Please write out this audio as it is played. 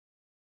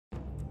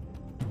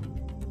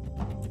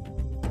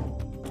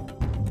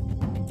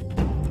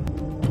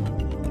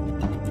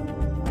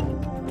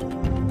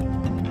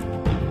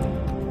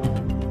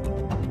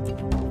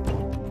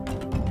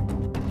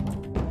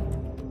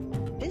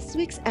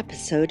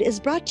episode is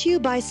brought to you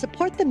by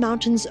Support the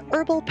Mountains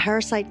Herbal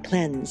Parasite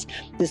Cleanse.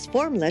 This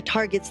formula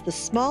targets the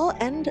small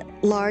and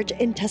large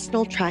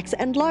intestinal tracts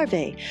and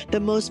larvae, the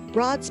most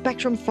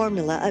broad-spectrum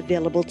formula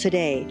available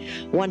today.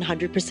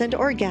 100%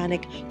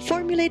 organic,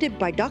 formulated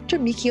by Dr.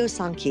 Mikio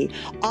Sankey,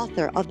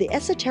 author of the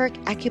Esoteric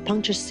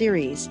Acupuncture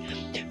series.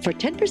 For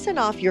 10%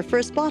 off your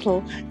first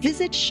bottle,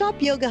 visit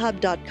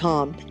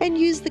shopyogahub.com and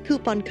use the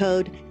coupon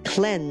code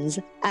CLEANSE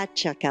at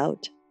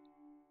checkout.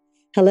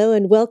 Hello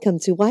and welcome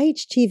to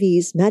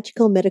YHTV's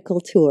Magical Medical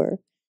Tour.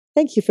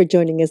 Thank you for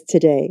joining us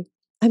today.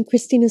 I'm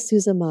Christina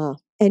Souza-Ma,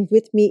 and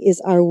with me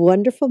is our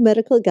wonderful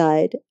medical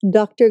guide,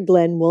 Dr.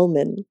 Glenn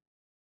Woolman.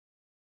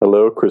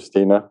 Hello,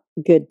 Christina.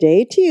 Good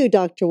day to you,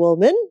 Dr.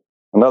 Woolman.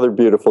 Another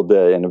beautiful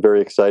day and a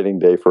very exciting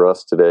day for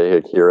us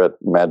today here at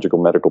Magical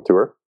Medical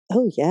Tour.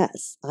 Oh,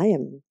 yes. I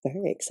am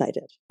very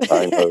excited.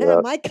 I know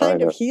that. My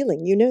kind of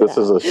healing, you know this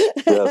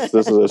that.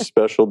 This is a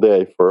special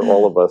day for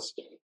all of us.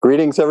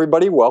 Greetings,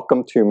 everybody.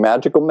 Welcome to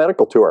Magical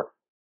Medical Tour.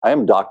 I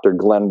am Dr.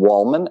 Glenn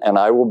Woolman, and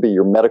I will be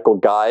your medical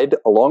guide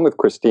along with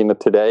Christina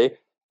today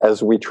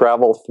as we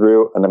travel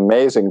through an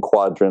amazing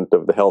quadrant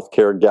of the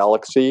healthcare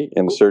galaxy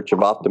in search of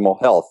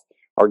optimal health.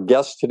 Our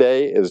guest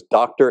today is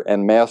Dr.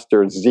 and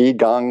Master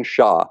Zhigang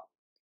Xia.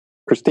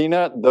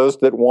 Christina, those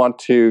that want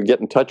to get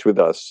in touch with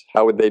us,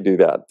 how would they do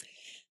that?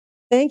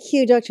 Thank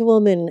you, Dr.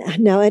 Woolman.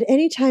 Now, at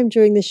any time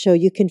during the show,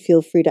 you can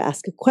feel free to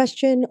ask a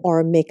question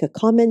or make a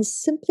comment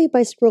simply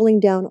by scrolling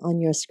down on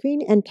your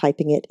screen and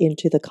typing it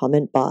into the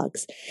comment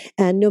box.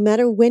 And no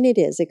matter when it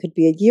is, it could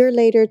be a year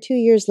later, 2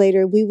 years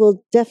later, we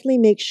will definitely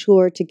make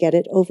sure to get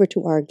it over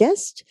to our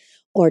guest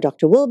or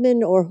Dr.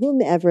 Woolman or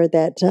whomever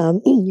that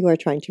you are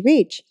trying to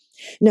reach.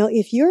 Now,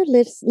 if you're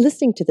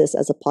listening to this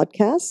as a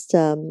podcast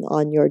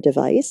on your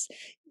device,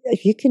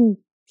 if you can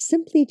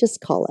simply just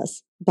call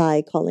us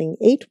by calling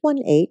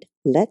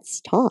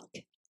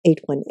 818-LETS-TALK.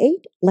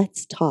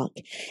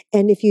 818-LETS-TALK.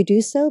 And if you do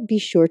so, be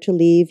sure to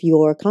leave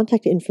your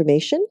contact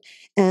information,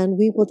 and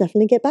we will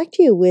definitely get back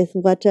to you with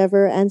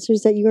whatever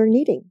answers that you are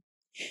needing.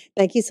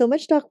 Thank you so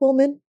much, Dr.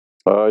 Woolman.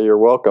 You're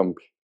welcome.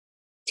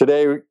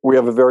 Today, we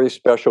have a very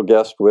special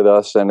guest with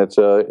us, and it's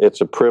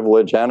a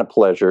privilege and a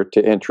pleasure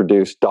to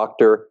introduce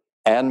Dr.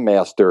 and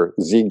Master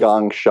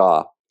Zhigang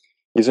Xia.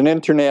 He's an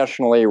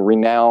internationally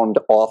renowned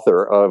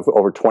author of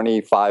over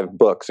 25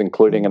 books,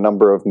 including a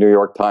number of New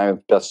York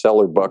Times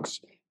bestseller books,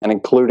 and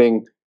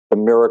including The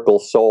Miracle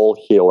Soul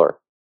Healer.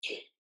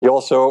 He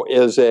also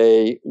is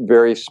a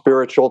very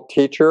spiritual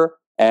teacher,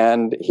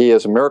 and he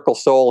is a miracle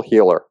soul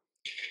healer.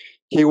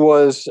 He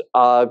was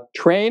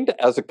trained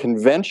as a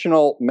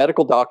conventional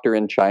medical doctor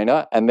in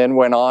China, and then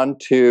went on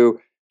to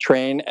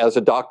train as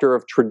a doctor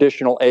of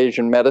traditional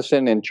Asian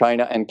medicine in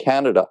China and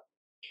Canada.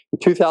 In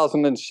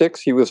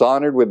 2006, he was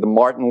honored with the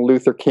Martin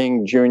Luther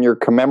King Jr.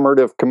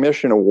 Commemorative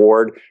Commission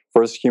Award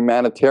for his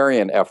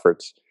humanitarian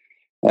efforts.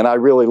 And I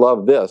really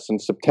love this. In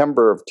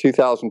September of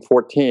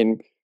 2014,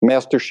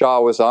 Master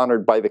Xia was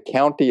honored by the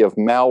County of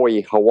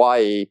Maui,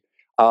 Hawaii,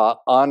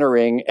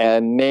 honoring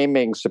and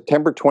naming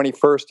September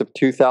 21st of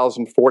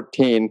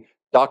 2014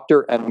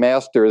 Dr. and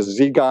Master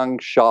Zhigang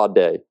Xia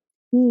Day.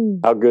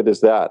 How good is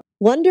that?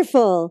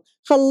 Wonderful.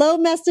 Hello,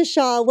 Master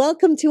Xia.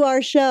 Welcome to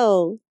our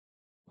show.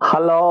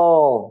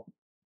 Hello.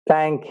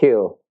 Thank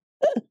you.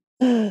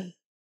 It's a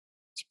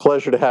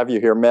pleasure to have you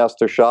here,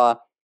 Master Xia.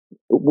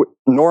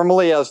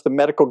 Normally, as the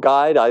medical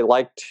guide, I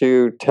like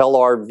to tell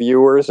our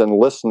viewers and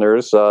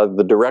listeners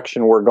the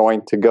direction we're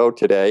going to go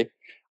today.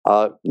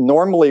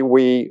 Normally,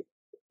 we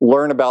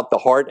learn about the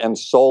heart and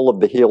soul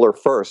of the healer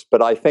first,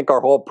 but I think our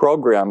whole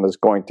program is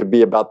going to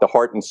be about the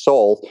heart and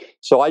soul.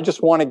 So I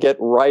just want to get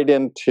right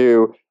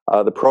into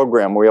the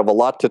program. We have a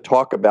lot to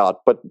talk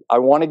about, but I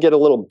want to get a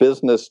little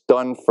business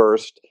done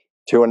first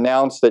to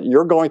announce that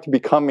you're going to be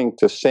coming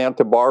to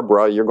Santa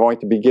Barbara. You're going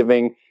to be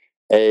giving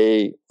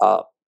a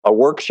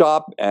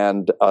workshop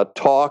and a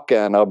talk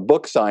and a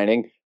book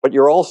signing, but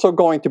you're also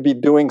going to be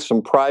doing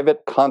some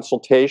private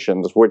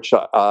consultations, which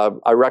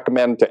I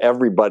recommend to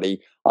everybody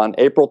on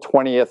April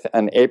 20th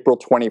and April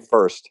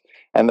 21st.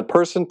 And the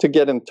person to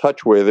get in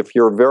touch with, if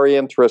you're very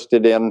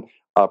interested in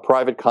a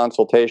private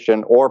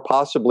consultation or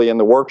possibly in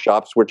the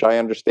workshops, which I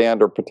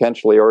understand are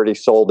potentially already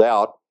sold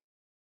out,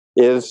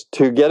 is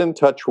to get in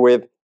touch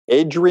with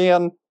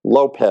Adrian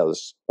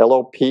Lopez,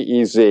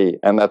 Lopez,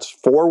 and that's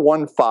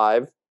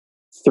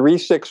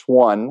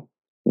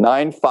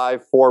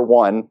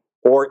 415-361-9541,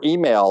 or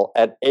email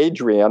at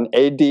Adrian,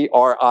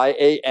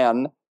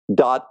 ADRIAN,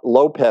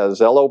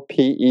 .Lopez,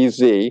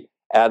 LOPEZ,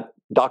 at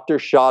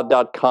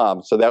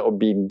drxia.com. So that would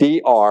be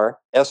DRSHA.com.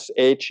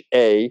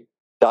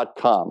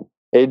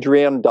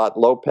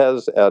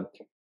 Adrian.Lopez at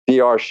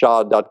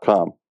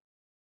drxia.com.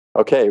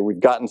 Okay, we've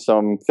gotten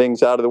some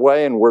things out of the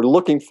way, and we're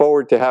looking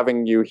forward to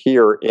having you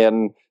here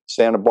in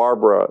Santa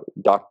Barbara,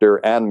 Dr.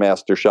 and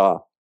Master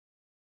Xia.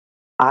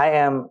 I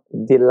am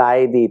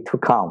delighted to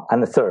come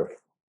and serve.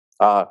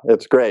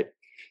 It's great.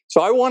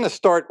 So I want to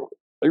start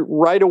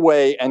right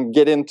away and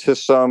get into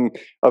some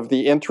of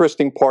the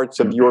interesting parts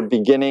of your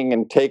beginning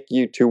and take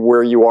you to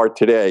where you are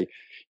today.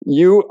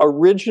 You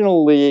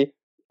originally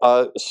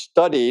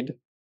studied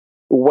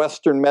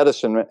Western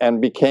medicine and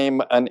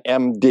became an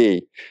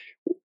MD.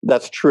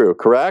 That's true,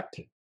 correct?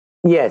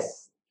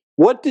 Yes.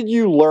 What did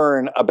you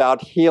learn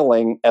about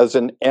healing as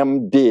an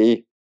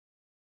MD?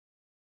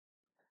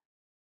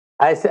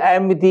 As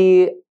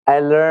MD, I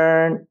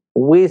learned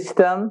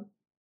wisdom,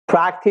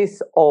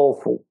 practice of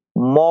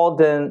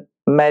modern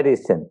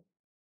medicine.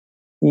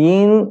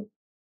 In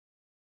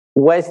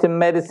Western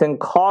Medicine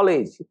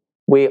College,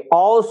 we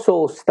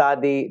also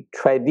study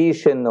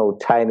traditional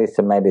Chinese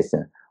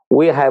medicine.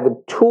 We have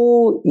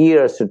 2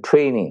 years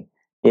training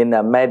in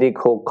a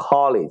medical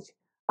college.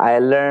 I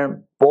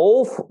learned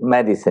both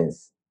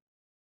medicines.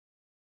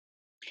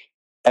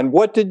 And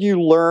what did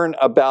you learn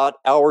about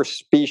our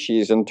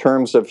species in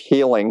terms of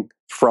healing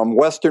from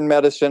Western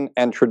medicine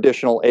and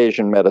traditional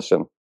Asian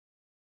medicine?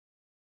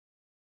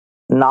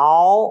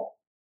 Now,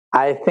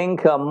 I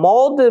think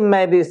modern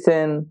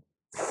medicine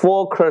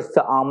focused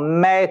on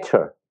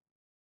matter.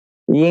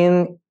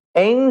 In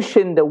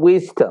ancient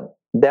wisdom,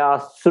 there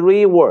are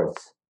 3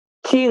 words.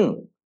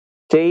 Jing,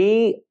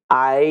 Jing.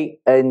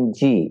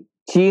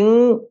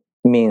 Jing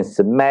means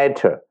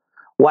matter.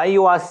 When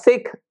you are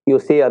sick, you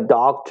see a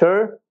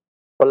doctor,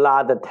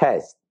 blood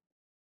test.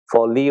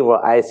 For liver,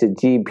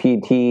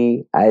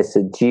 SGPT,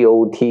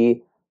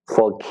 SGOT.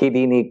 For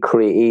kidney,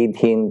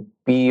 creatine,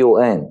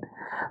 BUN.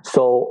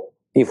 So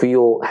if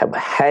you have a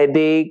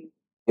headache,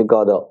 you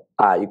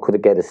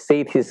could get a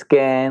CT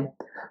scan.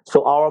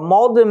 So our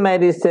modern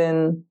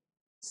medicine,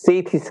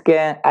 CT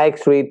scan,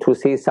 X-ray to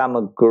see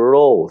some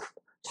growth,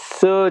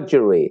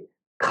 surgery,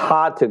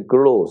 cut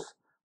growth.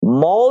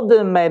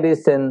 Modern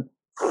medicine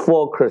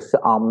focus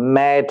on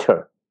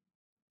matter.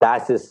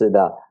 That is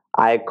the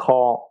I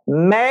call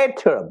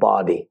matter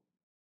body.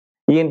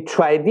 In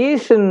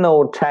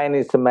traditional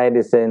Chinese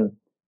medicine,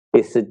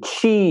 it's a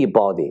qi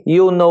body.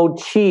 You know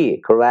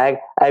qi,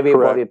 correct?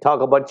 Everybody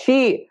talk about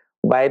qi,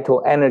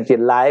 vital energy,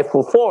 life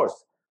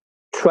force.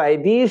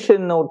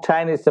 Traditional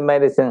Chinese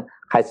medicine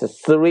has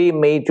 3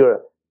 major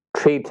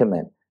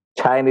treatments: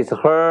 Chinese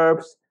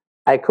herbs,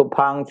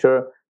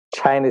 acupuncture,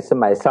 Chinese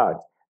massage.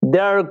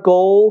 Their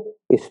goal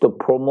is to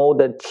promote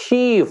the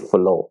qi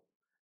flow.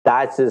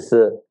 That is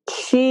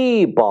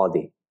qi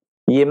body.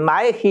 In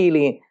my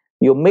healing,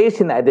 you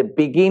mentioned at the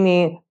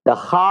beginning the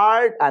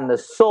heart and the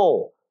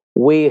soul.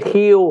 We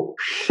heal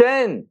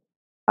Shen.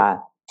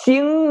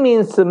 Jing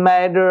means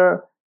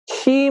matter,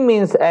 qi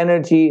means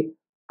energy.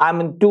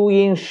 I'm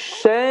doing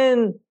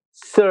Shen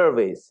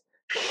service.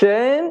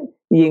 Shen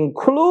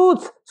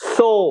includes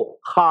soul,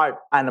 heart,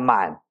 and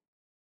mind.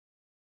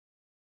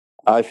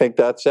 I think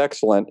that's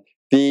excellent.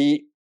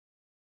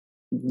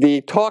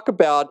 The talk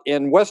about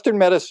in Western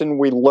medicine,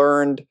 we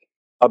learned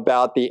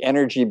about the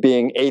energy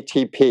being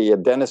ATP,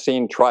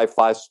 adenosine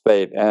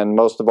triphosphate, and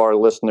most of our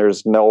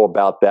listeners know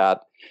about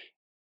that.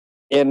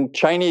 In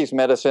Chinese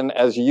medicine,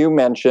 as you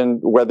mentioned,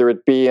 whether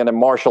it be in a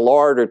martial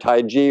art or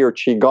Tai Chi or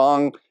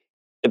Qigong,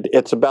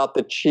 it's about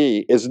the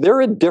qi. Is there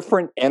a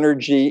different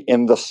energy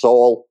in the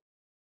soul?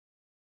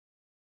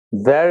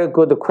 Very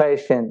good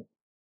question.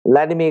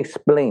 Let me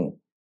explain.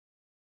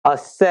 A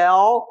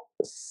cell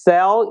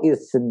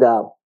is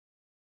the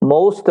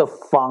most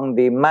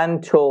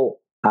fundamental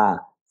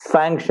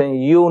function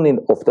unit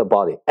of the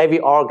body. Every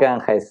organ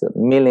has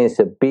millions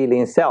of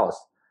billion cells.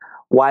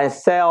 When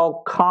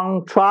cell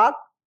contract,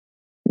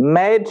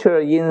 matter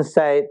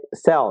inside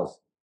cells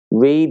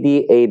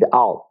radiate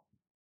out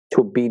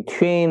to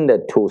between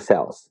the 2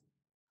 cells.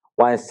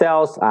 When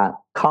cells are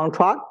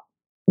contract,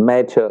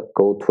 matter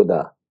go to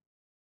the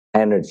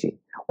energy.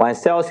 When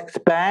cells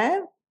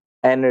expand,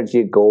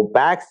 energy go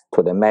back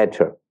to the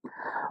matter.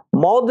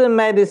 Modern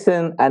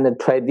medicine and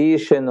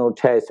traditional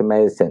Chinese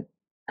medicine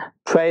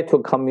try to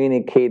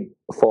communicate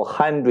for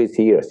hundreds of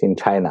years in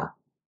China.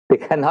 They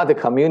cannot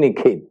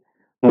communicate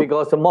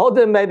because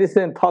modern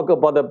medicine talk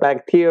about the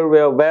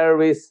bacterial,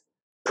 virus,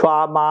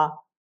 trauma,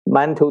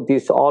 mental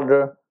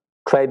disorder.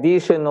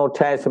 Traditional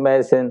Chinese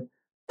medicine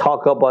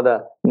talk about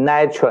the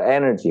natural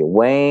energy,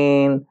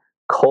 wind,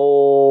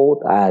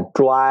 cold,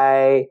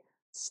 dry,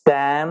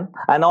 stem,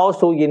 and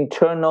also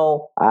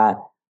internal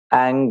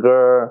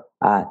anger,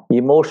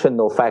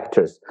 emotional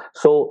factors.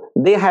 So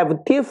they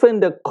have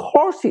different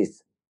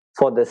causes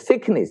for the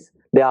sickness.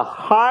 They are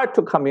hard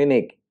to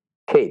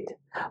communicate.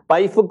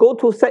 But if you go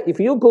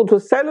to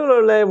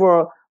cellular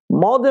level,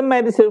 modern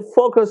medicine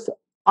focus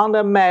on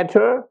the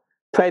matter,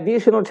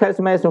 traditional Chinese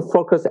medicine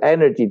focus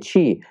energy,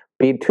 qi,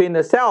 between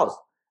the cells.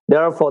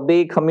 Therefore,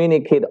 they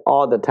communicate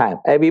all the time.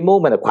 Every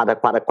moment,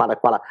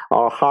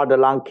 our heart,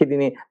 lung,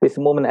 kidney, this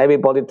moment,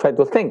 everybody try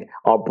to think.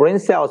 Our brain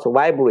cells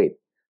vibrate.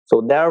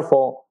 So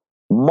therefore,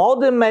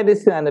 modern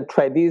medicine and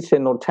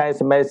traditional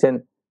Chinese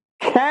medicine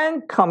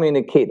can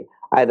communicate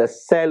at a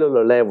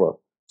cellular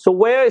level. So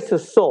where is the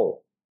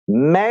soul?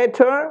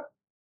 Matter,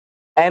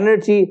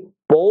 energy,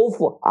 both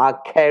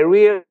are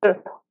carrier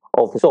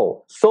of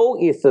soul. Soul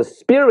is the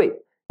spirit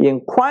in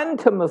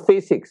quantum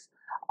physics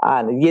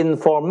and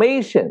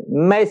information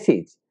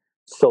message.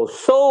 So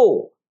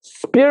soul,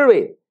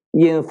 spirit,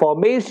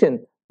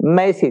 information,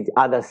 message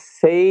are the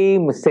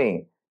same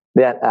thing.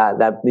 They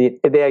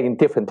are in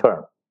different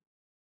terms.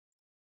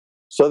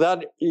 So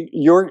that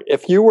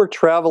if you were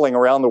traveling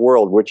around the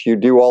world, which you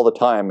do all the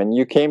time, and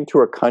you came to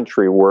a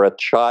country where a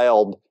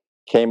child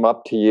came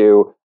up to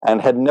you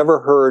and had never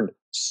heard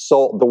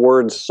the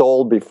word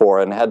soul before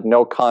and had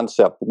no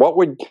concept,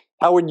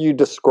 how would you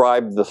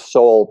describe the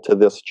soul to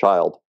this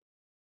child?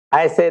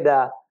 I said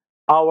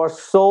our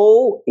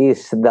soul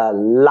is the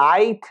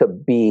light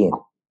being,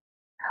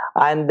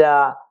 and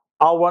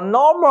our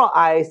normal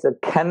eyes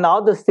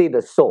cannot see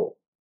the soul.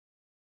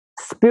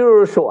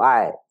 Spiritual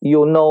eye,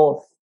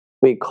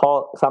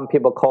 some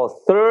people call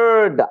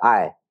third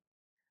eye.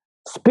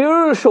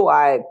 Spiritual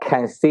eye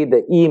can see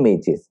the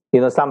images.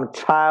 Some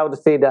child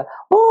say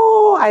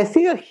I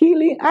see a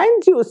healing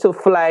angels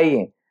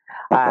flying.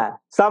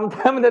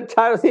 Sometimes the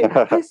child say,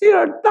 I see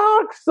a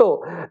dark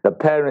soul. The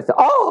parents say,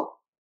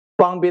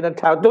 bumping the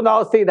child, do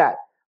not see that.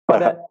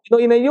 But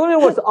in the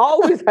universe,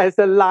 always has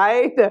a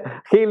light,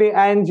 healing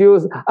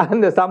angels,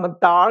 and some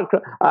dark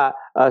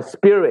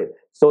spirit.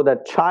 So the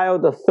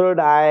child's third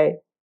eye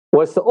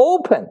was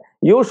open.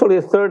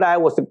 Usually, third eye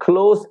was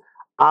closed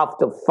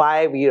after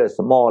 5 years,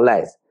 more or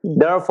less.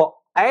 Therefore,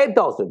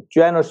 adults,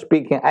 generally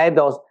speaking,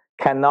 adults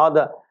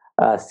cannot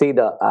see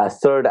the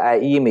third eye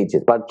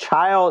images, but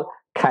child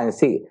can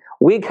see.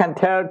 We can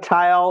tell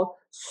child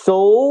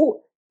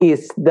soul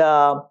is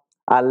the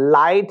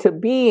light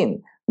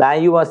being.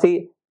 Then you will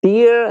see,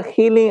 dear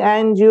healing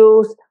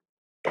angels,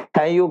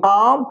 can you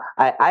come?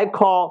 I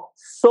call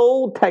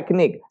soul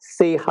technique.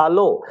 Say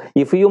hello.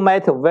 If you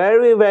met a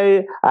very,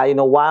 very, 1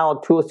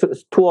 or 2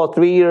 or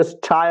 3 years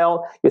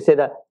child, you say,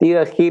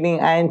 dear healing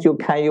angel,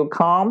 can you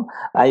come?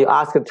 You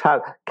ask the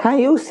child, can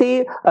you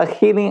see a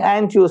healing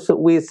angel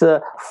with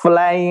a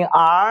flying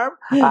arm?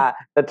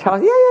 The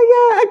child, yeah,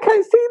 I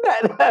can see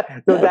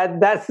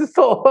that.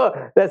 So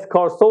that's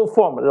called soul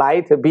form,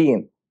 light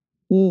being.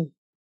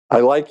 I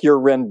like your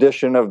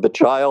rendition of the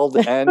child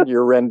and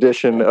your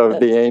rendition of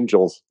the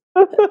angels.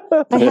 I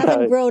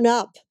haven't grown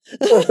up.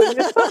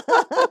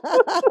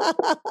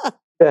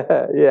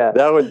 Yeah.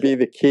 That would be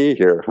the key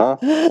here, huh?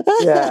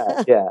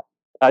 Yeah.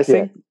 I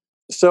think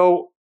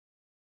so.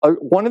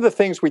 One of the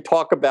things we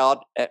talk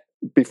about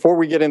before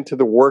we get into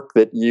the work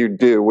that you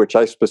do, which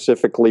I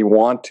specifically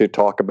want to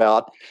talk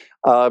about,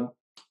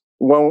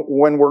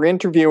 when we're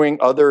interviewing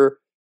other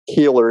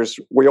healers,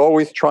 we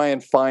always try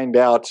and find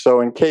out.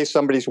 So in case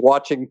somebody's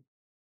watching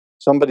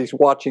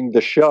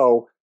the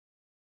show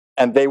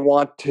and they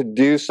want to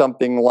do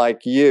something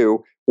like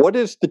you, what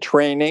is the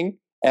training?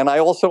 And I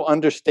also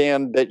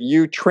understand that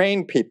you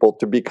train people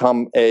to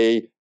become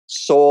a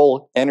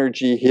soul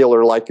energy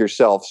healer like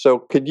yourself. So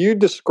could you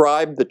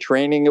describe the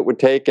training it would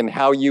take and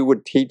how you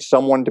would teach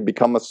someone to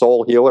become a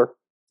soul healer?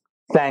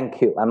 Thank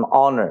you. I'm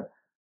honored.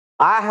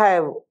 I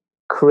have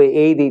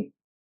created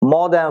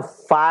more than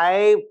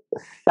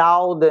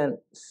 5,000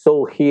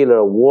 soul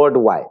healers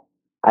worldwide.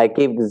 I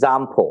give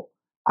example.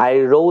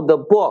 I wrote the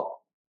book,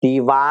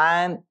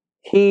 Divine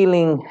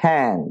Healing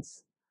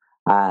Hands.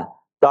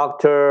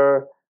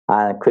 Dr.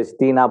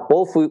 Christina,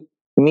 both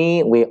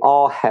me, we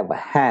all have a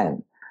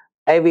hand.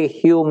 Every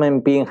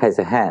human being has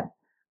a hand.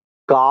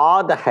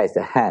 God has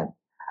a hand.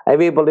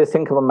 Everybody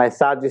think of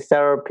massage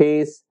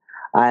therapists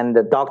and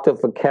the doctor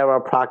for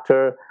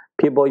chiropractor.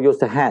 People use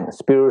the hand.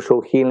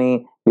 Spiritual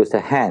healing use the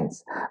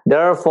hands.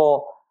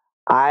 Therefore,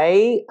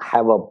 I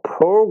have a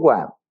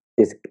program.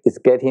 It's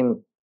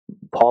getting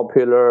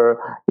popular,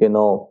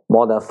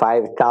 more than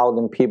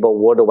 5,000 people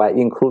worldwide,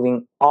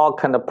 including all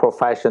kind of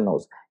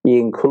professionals,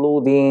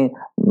 including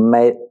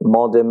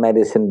modern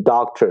medicine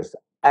doctors,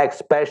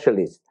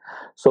 specialists.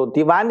 So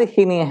divine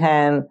healing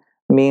hand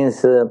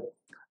means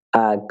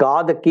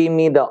God gave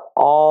me the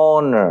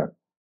honor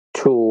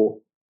to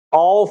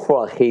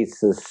offer his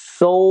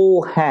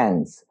soul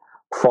hands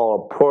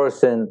for a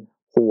person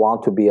who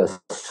want to be a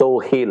soul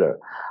healer.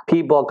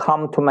 People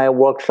come to my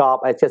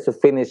workshop. I just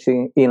finished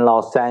in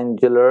Los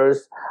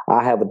Angeles.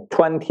 I have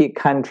 20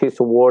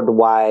 countries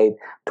worldwide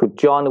to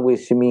join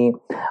with me.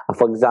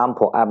 For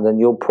example, I'm the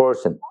new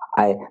person.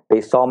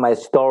 They saw my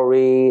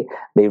story.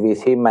 They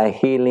received my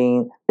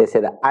healing. They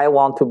said, I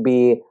want to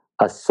be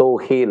a soul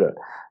healer.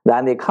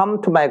 Then they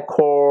come to my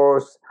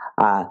course.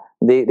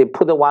 They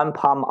put the one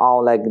palm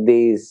out like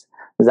this.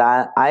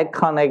 Then I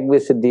connect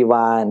with the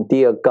divine,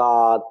 dear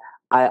God.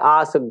 I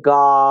ask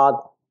God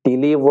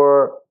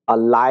deliver a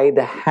light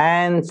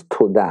hands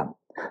to them.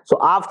 So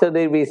after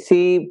they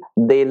receive,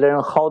 they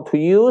learn how to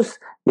use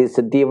this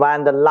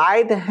divine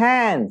light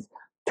hands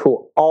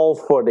to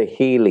offer the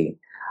healing.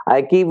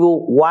 I give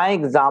you one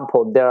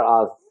example. There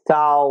are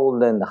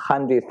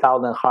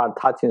 100,000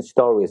 heart-touching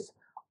stories.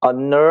 A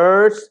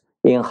nurse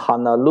in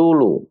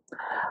Honolulu,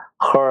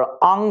 her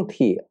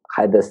auntie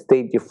had a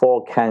stage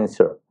 4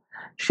 cancer.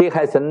 She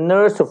has a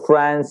nurse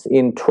friends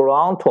in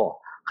Toronto,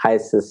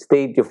 has a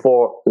stage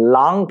 4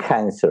 lung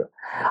cancer.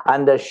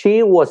 And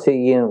she was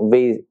in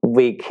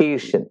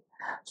vacation.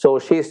 So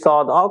she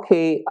thought,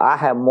 okay, I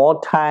have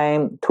more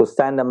time to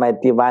send my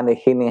divine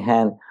healing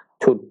hand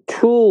to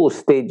 2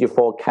 stage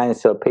 4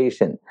 cancer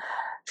patients.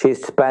 She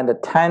spent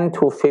 10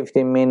 to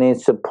 15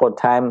 minutes per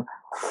time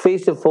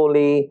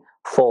faithfully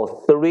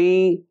for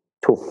 3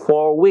 to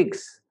 4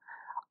 weeks.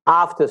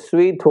 After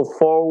 3 to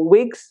 4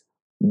 weeks,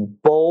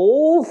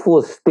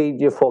 both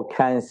stage 4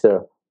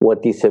 cancer will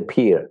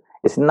disappear.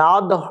 It's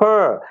not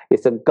her,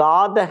 it's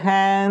God's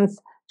hands.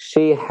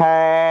 She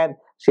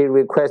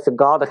requested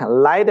God's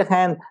light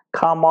hand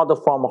come out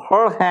from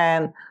her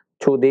hand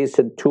to this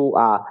two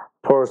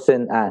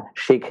person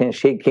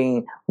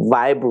shaking,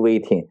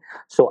 vibrating.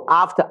 So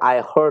after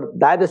I heard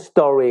that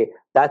story,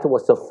 that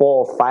was 4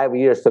 or 5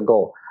 years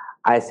ago,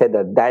 I said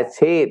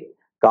that's it.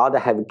 God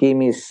have given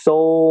me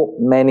so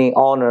many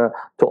honor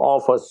to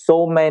offer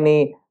so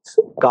many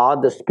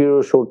God's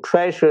spiritual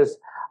treasures.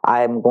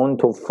 I am going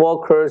to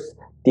focus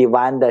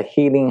divine the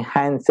healing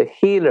hands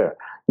healer.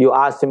 You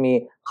ask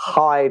me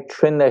how I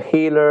train the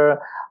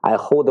healer. I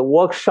hold a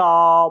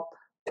workshop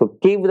to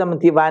give them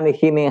divine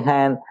healing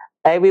hand.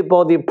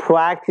 Everybody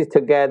practice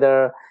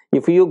together.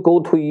 If you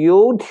go to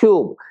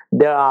YouTube,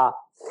 there are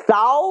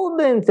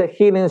thousands of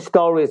healing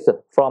stories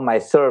from my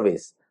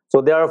service.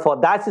 So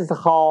therefore, that is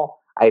how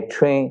I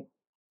train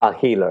a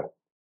healer.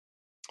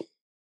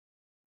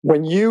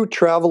 When you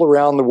travel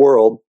around the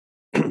world,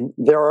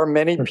 there are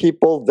many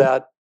people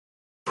that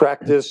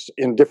practice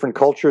in different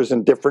cultures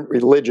and different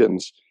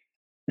religions.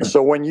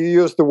 So when you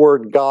use the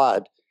word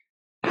God,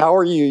 how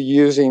are you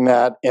using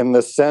that in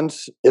the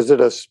sense, is it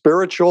a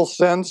spiritual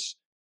sense?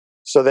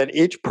 So that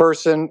each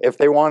person,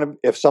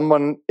 if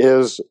someone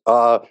is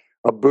a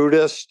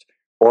Buddhist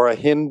or a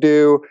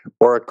Hindu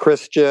or a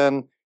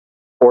Christian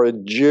or a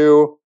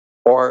Jew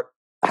or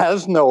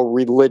has no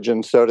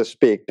religion, so to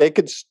speak, they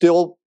could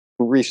still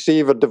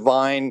receive a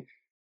divine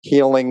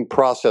healing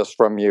process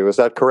from you. Is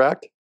that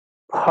correct?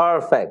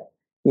 Perfect.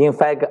 In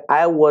fact,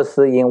 I was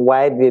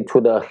invited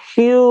to the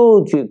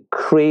huge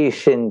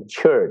Christian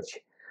church,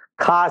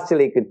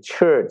 Catholic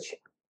church,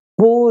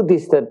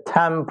 Buddhist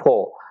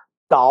temple,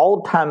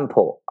 Tao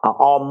temple,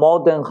 or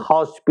modern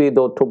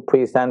hospital to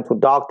present to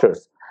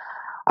doctors.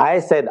 I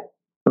said,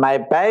 my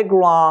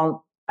background,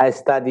 I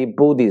study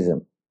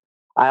Buddhism.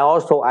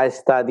 I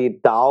study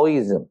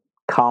Taoism,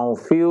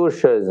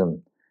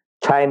 Confucianism.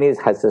 Chinese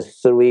has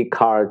 3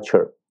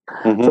 culture.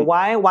 Mm-hmm. So when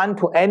I went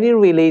to any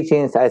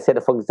religions, I said,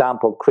 for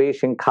example,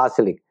 Christian,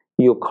 Catholic,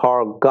 you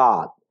call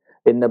God.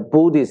 In the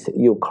Buddhist,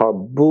 you call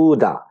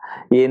Buddha.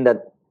 In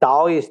the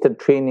Taoist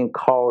training,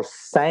 called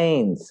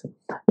saints.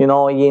 You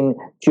know, in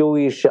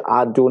Jewish,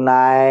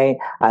 Adonai,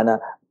 and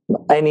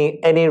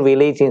any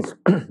religions,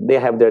 they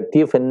have their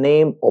different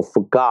name of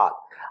God.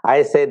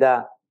 I said,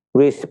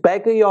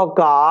 respect your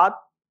God.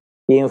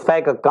 In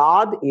fact,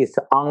 God is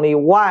only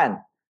one.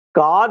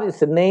 God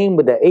is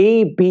named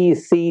A, B,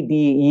 C,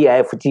 D, E,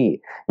 F,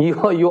 G.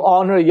 You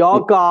honor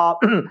your God,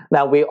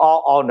 then we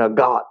all honor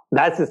God.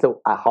 That is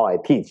how I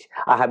teach.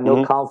 I have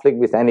no conflict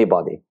with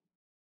anybody.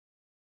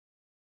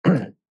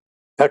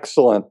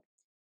 Excellent.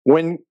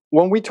 When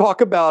we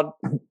talk about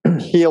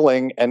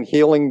healing and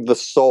healing the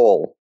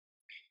soul,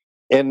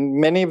 in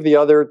many of the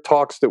other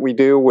talks that we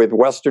do with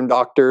Western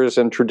doctors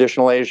and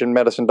traditional Asian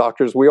medicine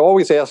doctors, we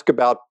always ask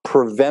about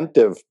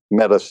preventive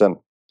medicine.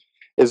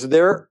 Is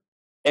there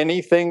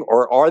anything,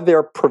 or are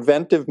there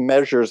preventive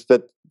measures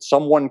that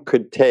someone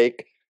could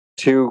take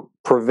to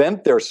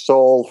prevent their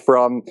soul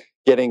from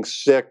getting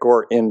sick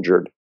or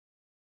injured?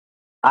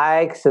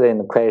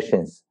 Excellent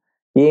questions.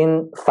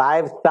 In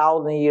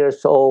 5,000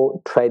 years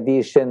old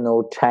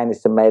traditional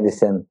Chinese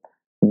medicine,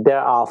 there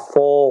are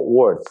 4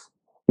 words.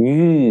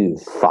 预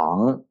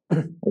防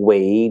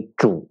为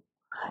主.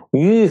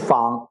 预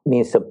防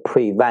means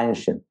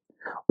prevention.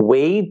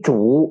 为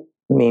主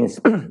means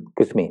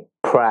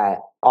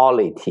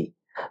priority.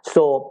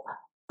 So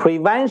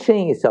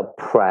prevention is a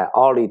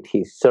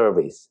priority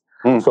service.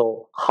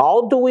 So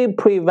how do we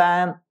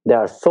prevent? There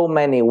are so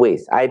many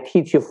ways. I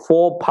teach you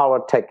 4 power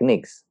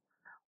techniques.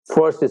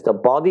 First is the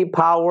body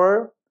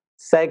power.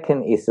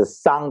 Second is the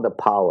sound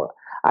power.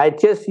 I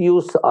just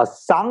use a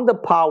sound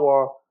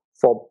power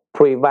for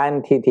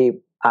preventative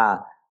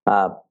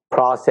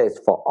process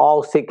for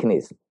all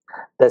sickness.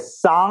 The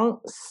sound,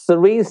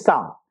 3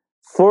 sound.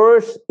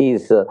 First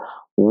is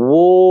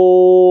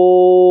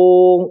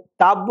Weng,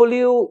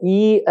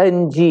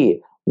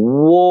 W-E-N-G,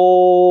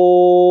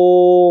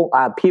 Weng.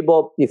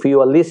 People, if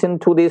you listen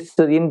to this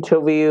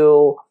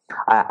interview,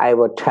 I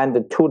will chant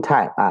 2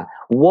 times.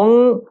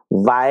 Weng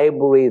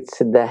vibrates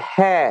the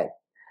head.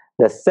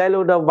 The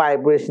cellular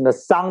vibration, the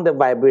sound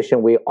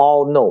vibration, we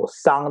all know.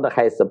 Sound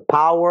has a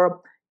power.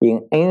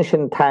 In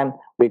ancient time,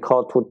 we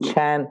call to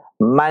chant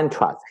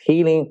mantras,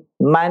 healing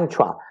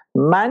mantra.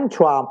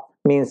 Mantra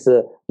means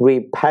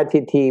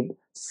repetitive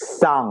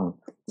sound,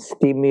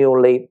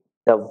 stimulate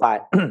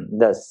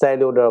the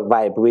cellular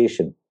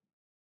vibration.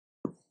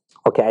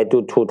 Okay, I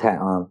do 2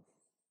 times.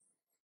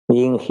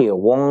 Inhale,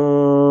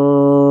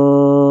 Weng,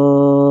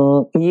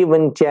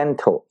 even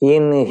gentle.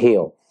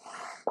 Inhale,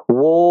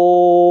 Weng.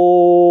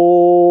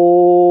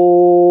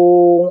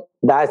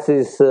 That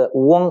is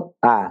Weng,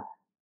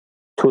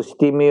 to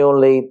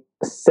stimulate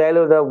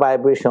cellular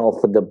vibration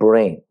of the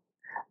brain.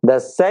 The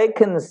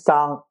second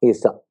sound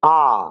is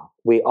ah.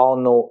 We all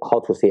know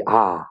how to say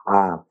ah.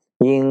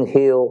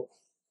 Inhale,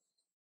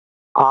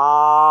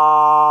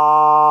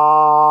 ah.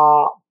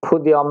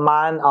 put your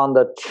mind on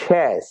the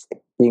chest,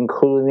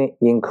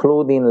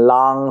 including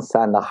lungs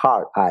and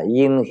heart.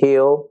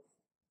 Inhale.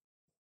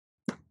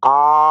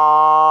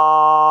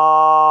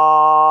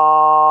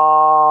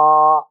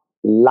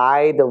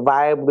 Light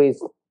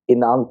vibrates in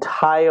the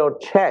entire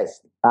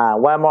chest.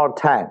 One more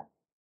time.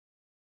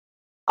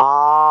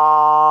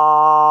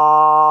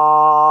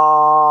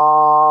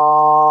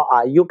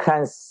 You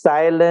can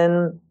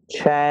silent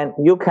chant.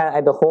 You can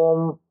at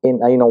home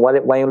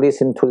when you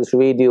listen to this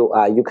video.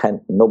 You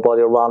can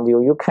nobody around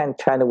you. You can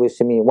chant with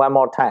me one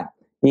more time.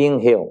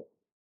 Inhale.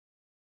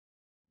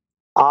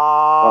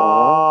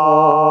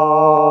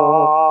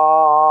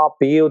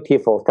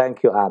 Beautiful.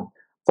 Thank you,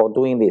 for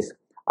doing this.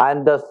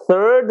 And the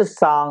third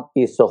sound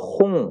is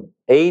Hong.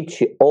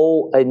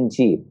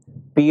 H-O-N-G.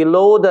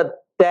 Below the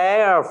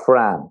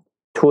diaphragm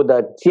to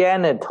the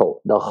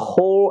genital, the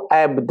whole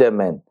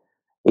abdomen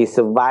is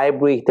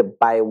vibrated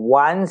by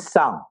one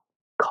sound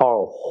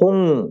called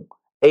Hong.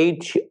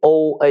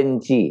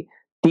 H-O-N-G.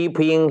 Deep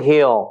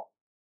inhale.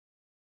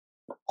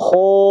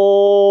 Hong.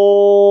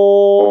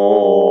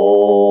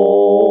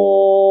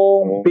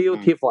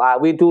 Beautiful.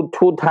 We do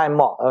 2 times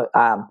more.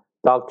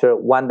 Doctor,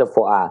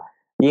 wonderful.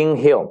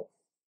 Inhale.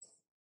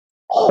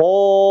 Hong.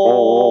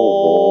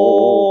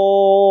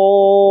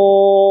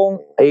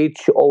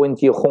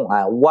 H-O-N-G. Hong.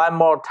 One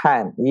more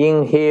time.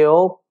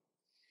 Inhale.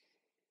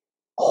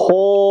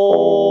 Hong.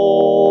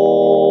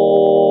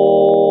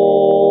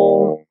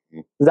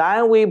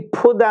 Then we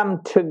put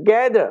them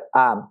together.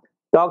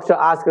 Doctor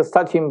asked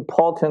such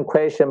important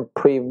question,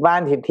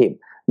 preventative.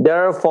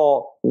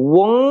 Therefore,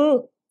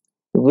 Wen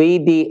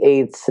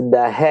radiates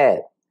the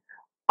head.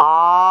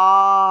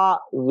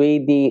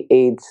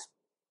 Radiates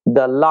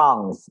the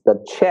lungs, the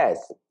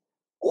chest.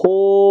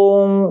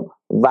 Hong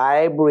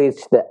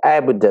vibrates the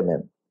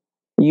abdomen.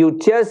 You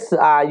just,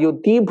 you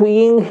deep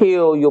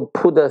inhale, you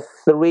put the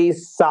 3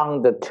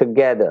 sounds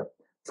together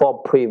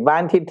for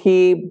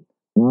preventative,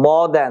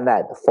 more than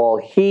that, for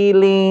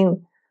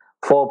healing,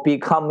 for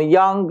become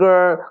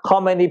younger. How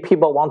many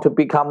people want to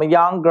become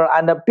younger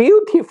and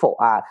beautiful?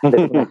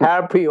 Let me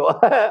help you.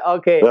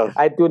 Okay, yes.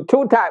 I do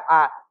 2 times.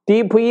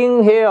 Deep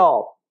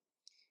inhale.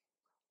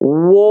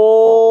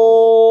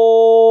 Wong.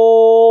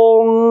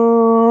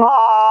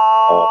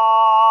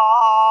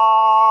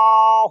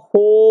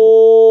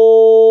 Hong.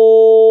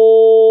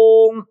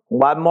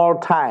 One more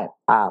time.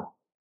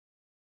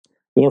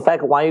 In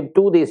fact, when you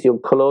do this, you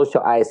close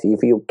your eyes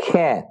if you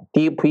can.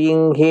 Deep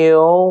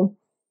inhale.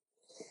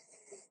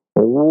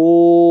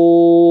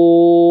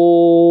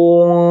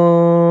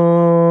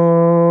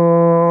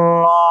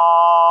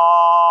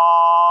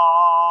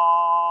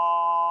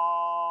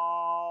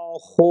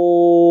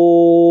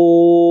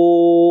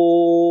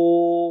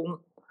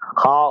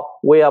 How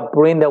we are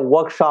bring the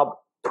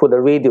workshop to the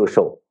radio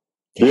show.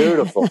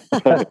 Beautiful.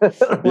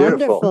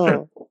 Beautiful.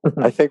 Wonderful.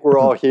 I think we're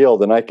all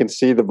healed, and I can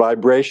see the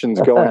vibrations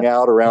going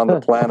out around the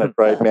planet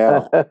right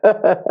now.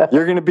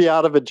 You're going to be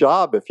out of a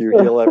job if you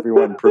heal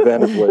everyone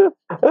preventively.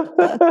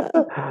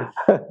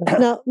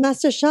 Now,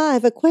 Master Sha, I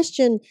have a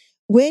question.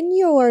 When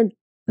you are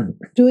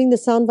doing the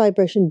sound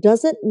vibration,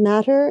 does it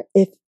matter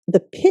if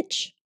the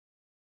pitch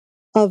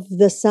of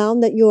the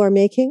sound that you are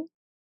making?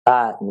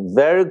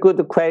 Very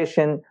good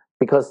question.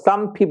 Because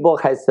some people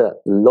has a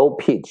low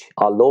pitch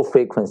or low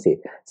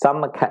frequency.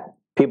 Some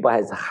people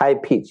has high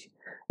pitch.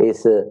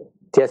 It's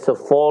just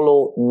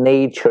follow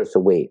nature's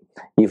way.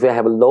 If you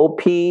have low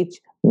pitch,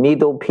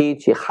 middle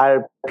pitch,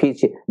 higher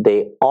pitch,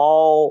 they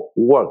all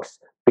works.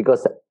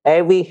 Because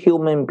every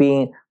human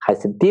being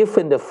has a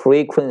different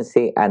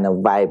frequency and a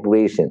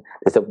vibration.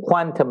 There's a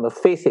quantum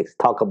physics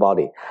talk about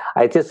it.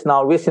 I just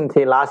now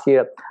recently last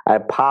year, I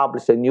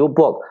published a new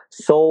book,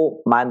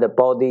 Soul, Mind,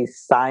 Body,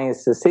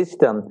 Science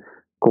System,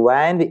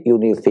 Grand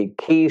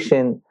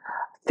Unification,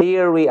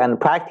 Theory and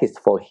Practice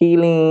for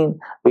Healing,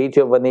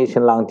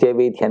 Rejuvenation,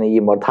 Longevity, and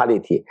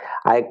Immortality.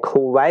 I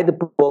co-write the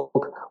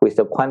book with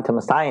the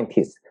quantum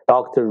scientist,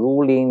 Dr.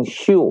 Rulin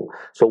Xu.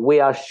 So we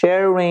are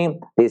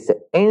sharing this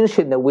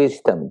ancient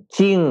wisdom,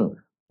 Jing,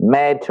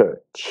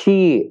 matter,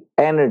 Qi,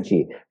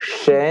 energy,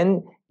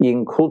 Shen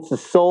includes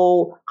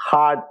soul,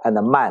 heart, and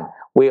mind.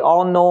 We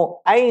all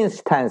know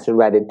Einstein's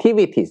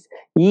relativities,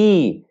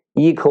 E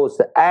equals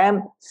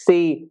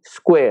mc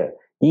squared.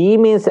 E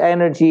means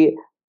energy,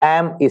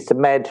 m is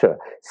matter,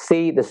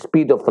 c the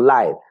speed of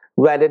light.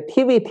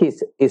 Relativity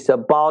is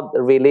about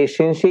the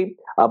relationship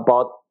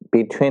about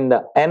between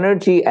the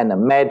energy and the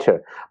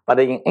matter. But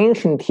in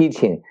ancient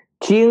teaching,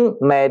 Jing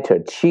matter,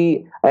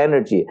 Qi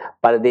energy,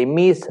 but they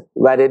miss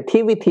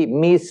relativity,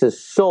 miss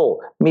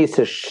soul, miss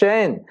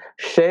Shen.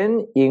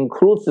 Shen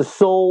includes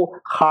soul,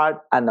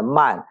 heart, and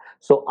mind.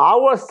 So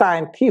our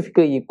scientific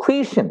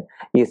equation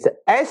is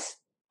S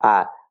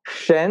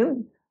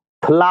Shen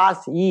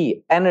plus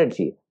E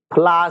energy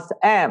plus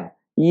M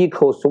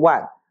equals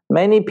 1.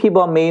 Many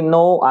people may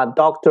know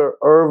Dr.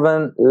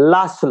 Ervin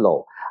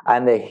Laszlo,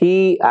 and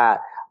he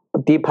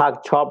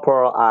Deepak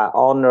Chopra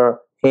honor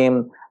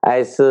him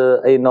as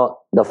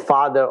the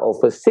father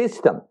of a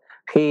system.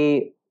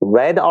 He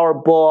read our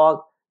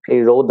book. He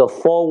wrote the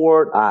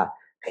foreword.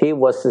 he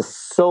was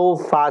so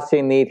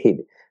fascinated.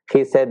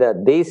 He said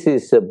that this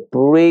is a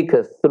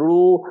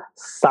breakthrough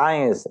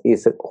science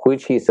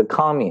which is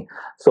coming.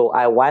 So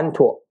I went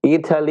to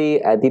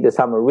Italy. I did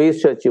some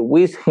research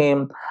with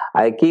him.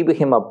 I gave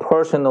him a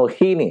personal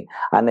healing,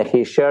 and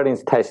he shared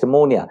his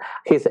testimonial.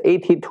 He's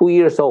 82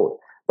 years old.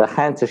 The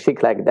hands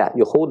shake like that.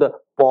 You hold the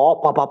ball,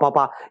 bah, bah, bah,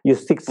 bah. You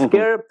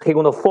scared, he's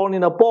going to fall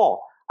in the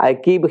ball. I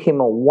gave him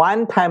a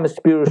one-time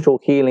spiritual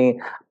healing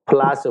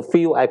plus a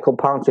few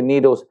acupuncture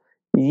needles.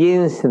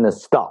 Instant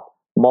stop.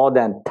 More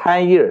than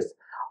 10 years.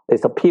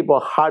 It's people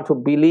hard to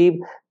believe.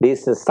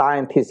 This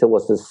scientist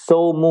was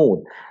so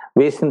moved.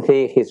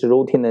 Recently, he's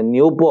writing a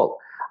new book,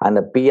 and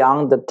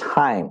Beyond the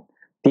Time.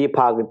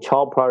 Deepak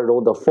Chopra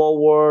wrote the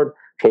foreword.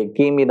 He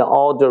gave me the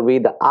order,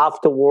 read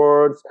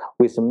afterwards,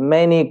 with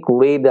many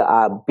great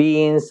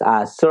beings,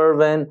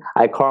 servant.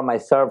 I call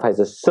myself as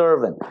a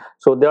servant.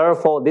 So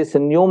therefore, this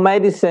new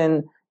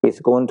medicine is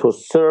going to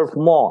serve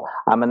more.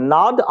 I'm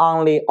not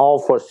only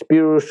offer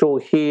spiritual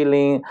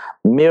healing,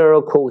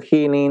 miracle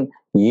healing.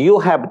 You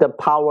have the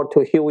power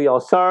to heal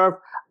yourself.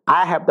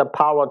 I have the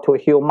power to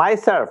heal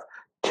myself.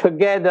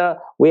 Together,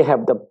 we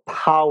have the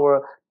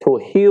power to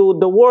heal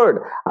the world.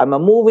 I'm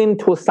moving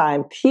to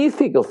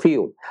scientific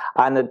field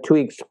and to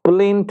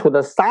explain to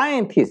the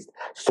scientists,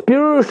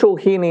 spiritual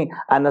healing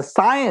and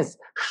science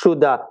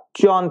should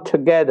join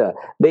together.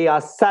 They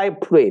are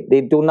separate.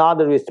 They do not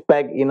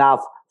respect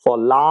enough for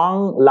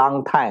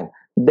long time.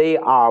 They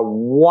are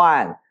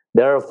one.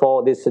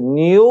 Therefore, this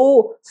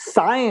new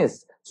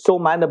science, soul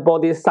mind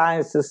body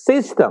science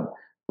system,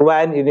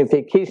 grand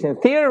unification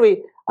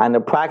theory, and the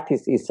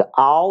practice is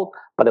out,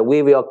 but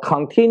we will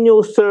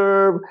continue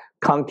serve,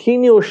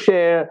 continue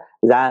share,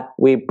 that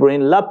we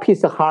bring love,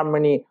 peace,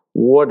 harmony,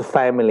 world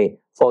family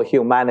for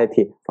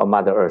humanity, for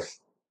Mother Earth.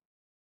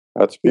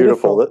 That's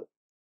beautiful.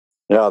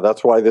 Yeah,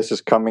 that's why this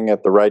is coming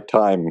at the right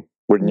time.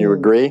 Wouldn't you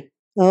agree?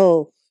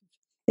 Oh,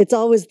 it's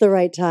always the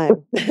right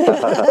time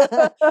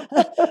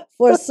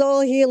for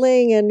soul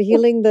healing and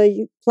healing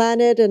the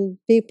planet and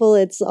people.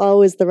 It's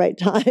always the right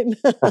time.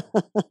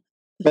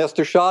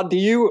 Master Sha, do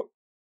you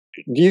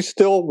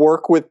still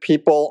work with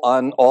people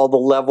on all the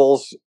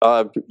levels?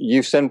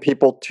 You send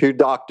people to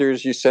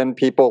doctors, you send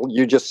people,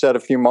 you just said a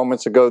few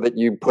moments ago that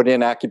you put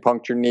in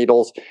acupuncture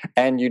needles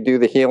and you do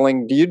the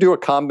healing. Do you do a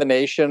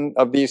combination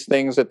of these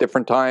things at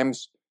different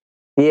times?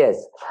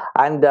 Yes,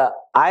 and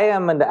I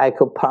am an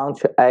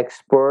acupuncture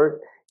expert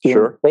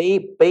in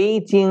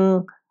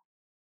Beijing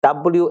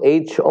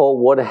WHO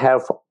World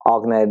Health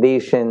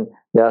Organization.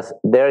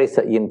 There is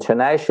an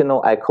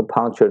international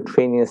acupuncture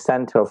training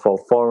center for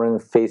foreign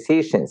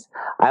physicians.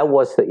 I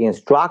was the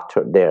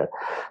instructor there.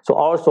 So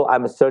also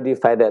I'm a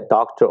certified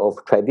doctor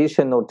of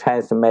traditional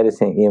Chinese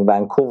medicine in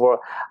Vancouver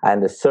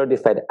and a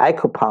certified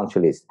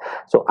acupuncturist.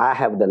 So I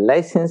have the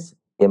license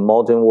in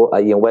modern world,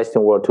 in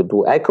Western world to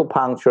do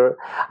acupuncture,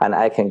 and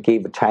I can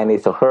give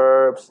Chinese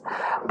herbs,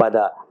 but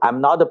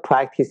I'm not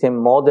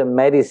practicing modern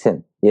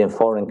medicine in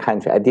foreign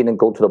country. I didn't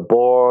go to the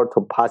board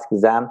to pass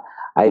exam.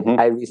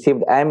 I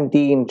received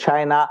MD in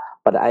China,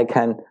 but I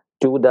can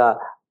do the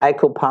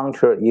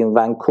acupuncture in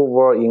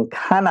Vancouver, in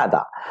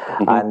Canada.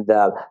 And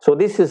so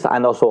this is,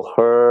 and also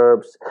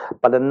herbs.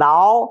 But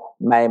now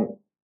my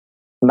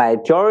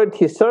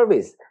majority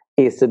service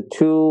is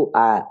to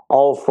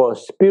offer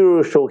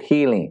spiritual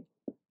healing,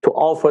 to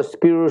offer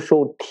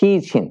spiritual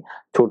teaching,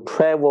 to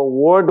travel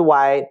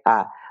worldwide.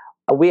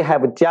 We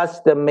have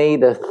just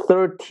made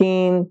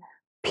 13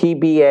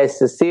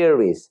 PBS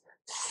series,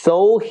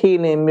 Soul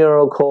Healing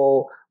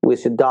Miracle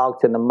with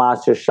Dr.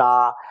 Master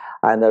Sha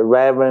and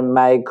Reverend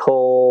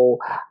Michael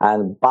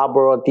and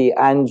Barbara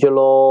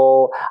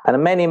D'Angelo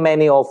and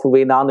many of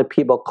renowned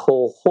people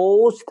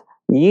co-host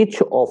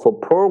each of a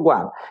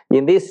program.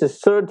 In these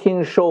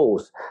 13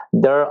 shows,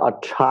 there are a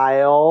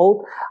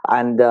child,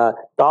 and the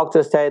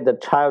doctor said the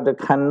child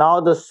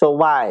cannot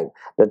survive.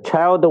 The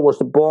child was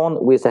born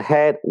with a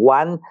head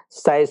one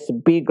size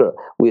bigger,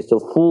 with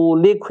a full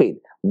liquid,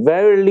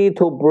 very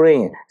little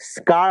brain,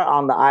 scar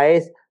on the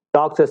eyes.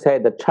 Doctor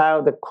said the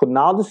child could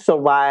not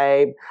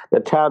survive.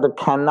 The child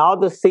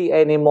cannot see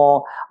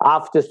anymore.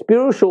 After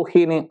spiritual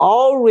healing,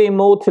 all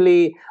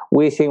remotely,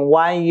 within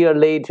 1 year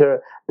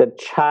later, the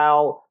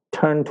child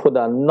turned to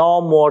the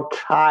normal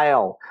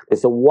child.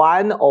 It's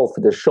one of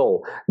the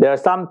show. There are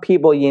some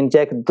people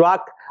inject drug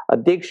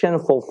addiction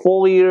for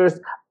 4 years.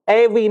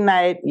 Every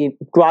night in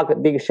drug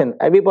addiction.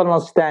 Everybody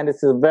understands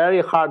this is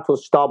very hard to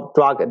stop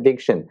drug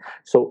addiction.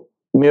 So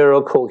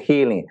miracle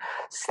healing.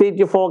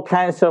 Stage 4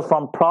 cancer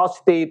from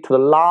prostate to the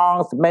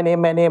lungs, many,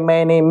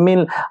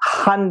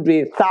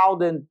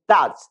 100,000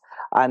 deaths.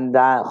 And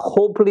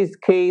hopeless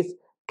case,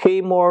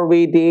 chemo,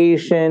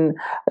 radiation,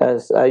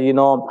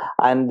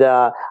 and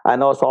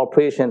also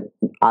operation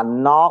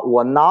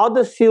were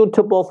not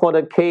suitable for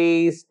the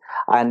case,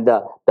 and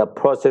the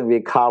person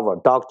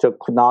recovered. Doctor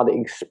could not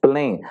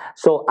explain.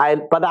 So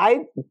I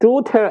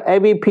do tell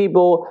every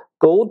people,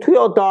 go to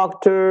your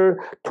doctor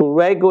to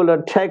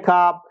regular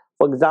checkup.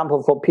 For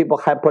example, for people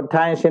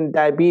hypertension,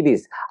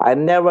 diabetes, I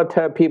never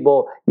tell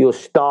people you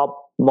stop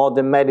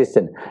modern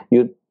medicine.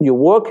 You're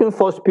working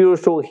for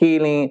spiritual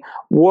healing,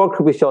 work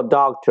with your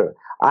doctor.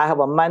 I have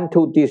a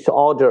mental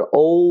disorder,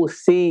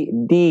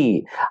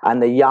 OCD,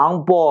 and a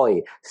young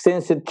boy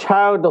since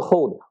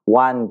childhood.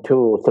 1,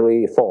 2,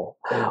 3, 4.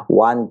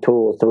 1,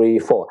 2, 3,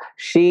 4.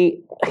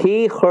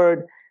 He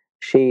heard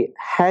she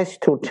has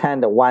to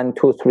chant 1,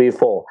 2, 3,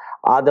 4.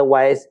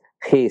 Otherwise,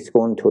 he's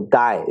going to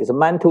die. It's a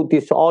mental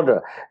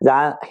disorder.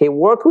 Then he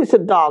worked with a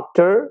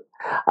doctor,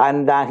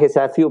 and then he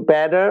said, I feel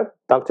better.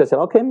 Doctor said,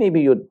 okay,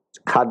 maybe you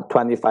cut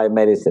 25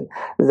 medicine,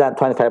 then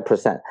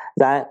 25%.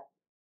 Then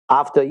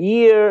after a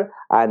year,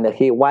 and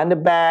he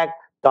went back,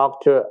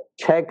 doctor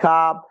check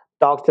up,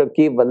 doctor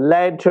give a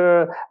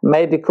letter,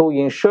 medical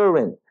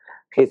insurance.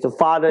 His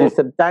father is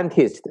a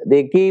dentist.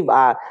 They give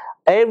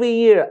every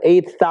year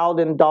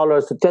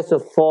 $8,000 just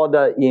for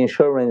the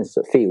insurance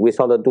fee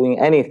without doing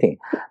anything.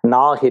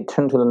 Now he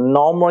turned to the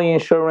normal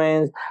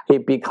insurance. He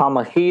become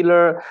a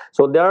healer.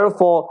 So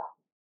therefore,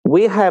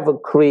 we have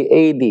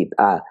created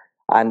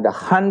and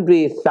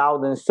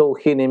 100,000 soul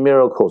healing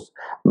miracles.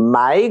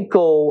 My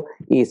goal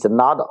is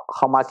not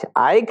how much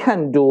I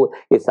can do,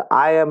 it's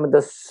I am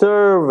the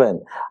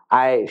servant.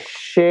 I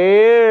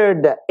share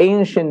the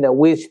ancient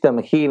wisdom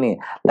healing.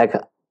 Like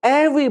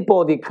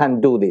everybody can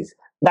do this.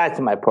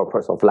 That's my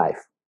purpose of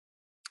life.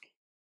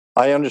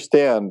 I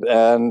understand.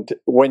 And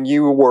when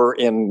you were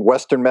in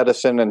Western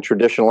medicine and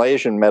traditional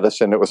Asian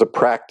medicine, it was a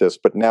practice,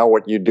 but now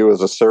what you do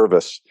is a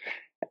service.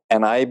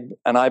 And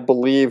I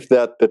believe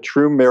that the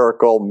true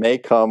miracle may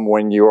come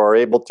when you are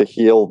able to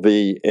heal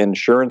the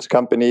insurance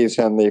companies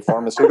and the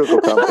pharmaceutical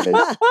companies.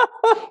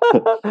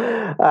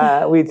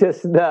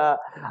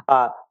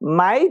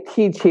 My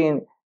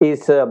teaching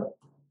is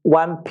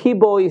when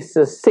people is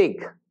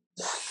sick,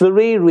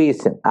 3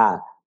 reasons.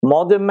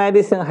 Modern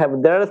medicine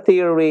have their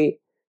theory,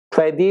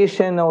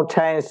 traditional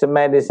Chinese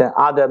medicine,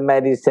 other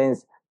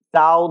medicines,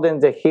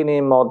 thousands of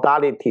healing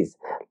modalities.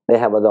 They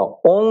have their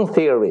own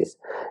theories.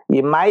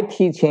 In my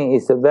teaching,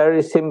 it's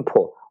very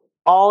simple.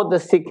 All the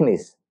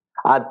sickness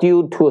are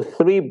due to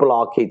 3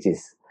 blockages.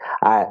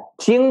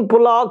 Qing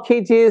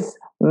blockages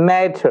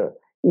matter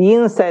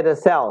inside the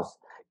cells.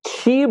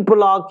 Qi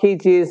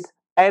blockages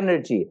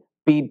energy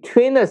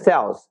between the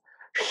cells.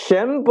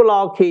 Shen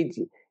blockage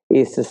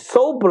is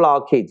soul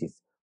blockages,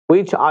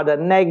 which are the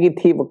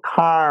negative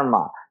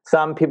karma.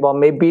 Some people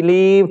may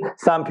believe,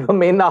 some people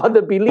may not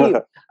believe.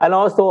 And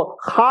also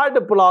heart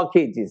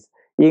blockages,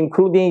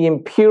 including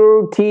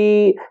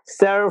impurity,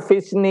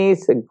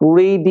 selfishness,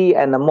 greedy,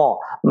 and more.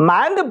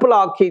 Mind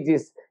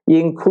blockages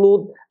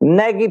include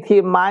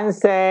negative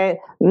mindset,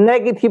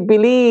 negative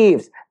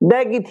beliefs,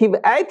 negative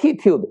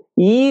attitude,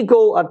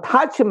 ego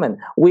attachment.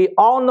 We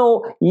all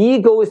know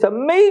ego is a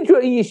major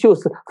issue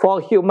for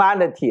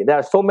humanity. There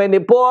are so many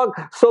books,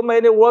 so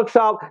many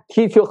workshops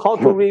teach you how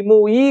to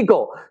remove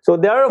ego. So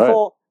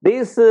therefore,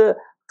 this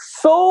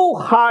so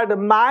hard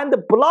mind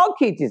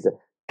blockages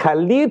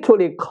can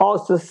literally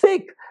cause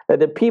sick that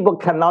the people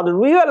cannot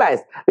realize.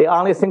 They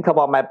only think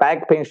about my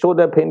back pain,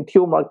 shoulder pain,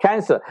 tumor,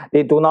 cancer.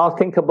 They do not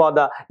think about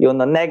the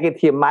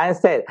negative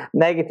mindset,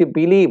 negative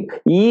belief,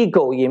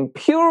 ego,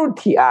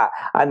 impurity,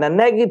 and the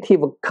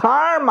negative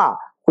karma,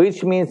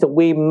 which means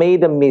we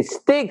made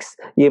mistakes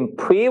in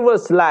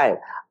previous life.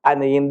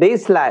 And in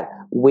this life,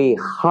 we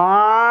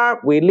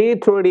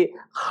literally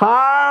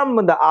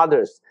harm the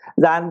others.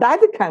 Then that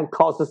can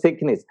cause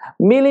sickness.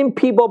 Million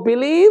people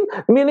believe,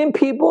 million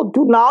people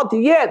do not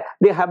yet.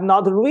 They have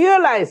not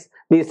realized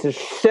these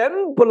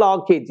Shen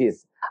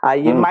blockages.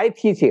 In my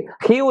teaching,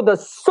 heal the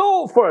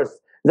soul first,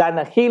 then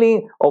the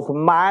healing of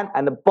mind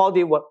and the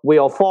body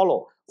will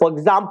follow. For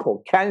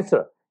example,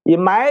 cancer.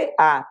 In my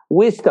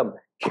wisdom,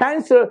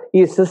 cancer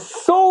is a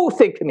soul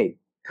sickness.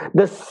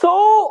 The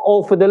soul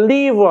of the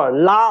liver,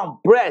 lung,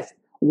 breast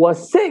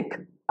was sick.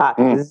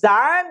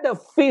 Then the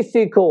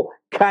physical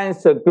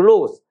cancer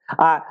grows.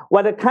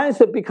 When the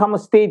cancer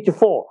becomes stage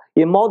 4,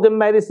 in modern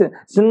medicine,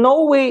 there's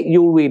no way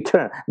you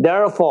return.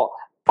 Therefore,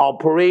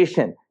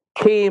 operation,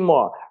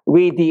 chemo,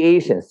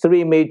 radiation,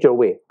 3 major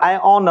ways. I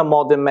honor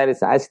modern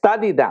medicine. I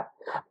study that.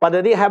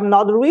 But they have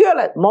not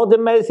realized.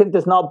 Modern medicine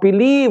does not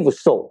believe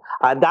so.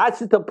 That's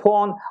the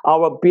point.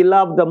 Our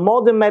beloved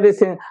modern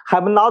medicine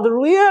have not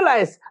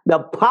realized the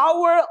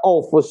power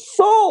of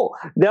soul.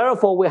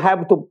 Therefore, we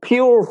have to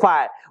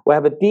purify. We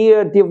have,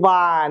 dear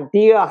divine,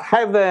 dear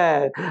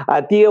heaven,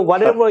 dear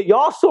whatever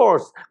your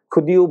source,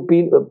 could you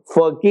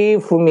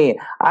forgive me?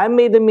 I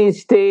made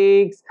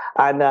mistakes,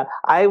 and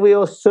I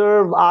will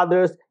serve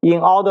others in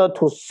order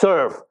to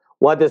serve.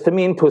 What does it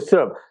mean to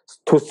serve?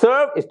 To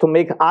serve is to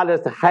make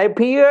others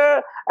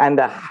happier and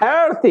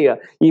healthier.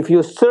 If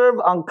you serve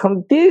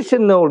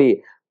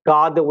unconditionally,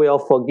 God will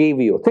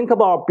forgive you. Think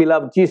about our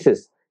beloved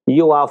Jesus.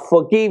 You are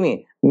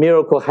forgiving,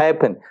 miracle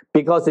happen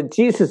because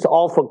Jesus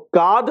offered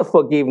God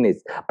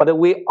forgiveness. But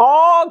we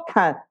all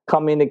can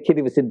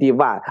communicate with the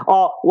divine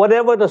or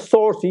whatever the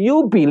source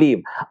you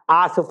believe.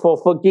 Ask for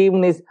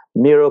forgiveness,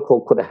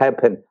 miracle could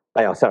happen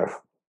by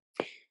yourself.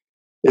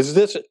 Is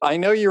this, I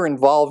know you're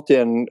involved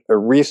in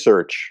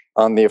research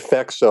on the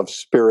effects of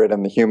spirit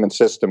in the human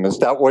system. Is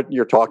that what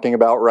you're talking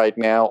about right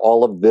now?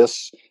 All of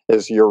this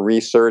is your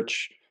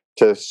research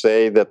to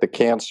say that the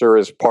cancer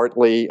is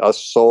partly a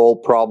soul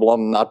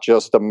problem, not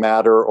just a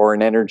matter or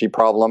an energy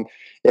problem?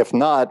 If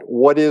not,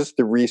 what is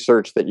the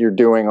research that you're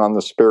doing on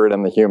the spirit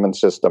and the human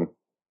system?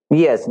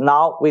 Yes,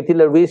 now we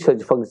did a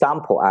research, for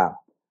example,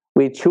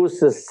 we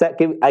choose,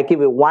 I give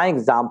you one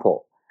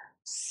example,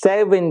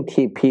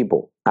 70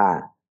 people,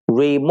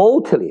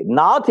 remotely,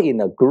 not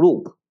in a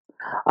group.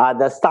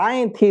 The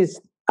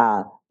scientists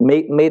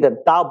made a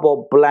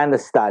double-blind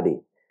study.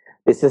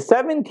 This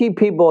 70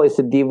 people is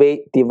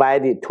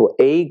divided to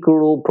A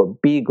group,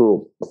 B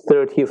group,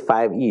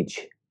 35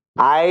 each.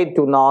 I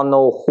do not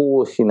know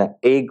who is in the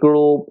A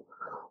group,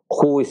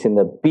 who is in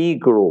the B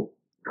group.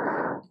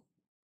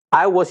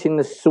 I was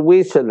in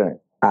Switzerland.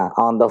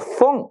 On the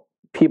phone,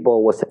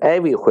 people was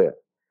everywhere.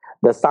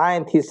 The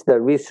scientist, the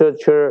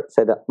researcher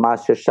said,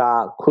 Master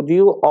Sha, could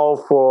you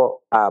offer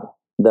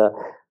the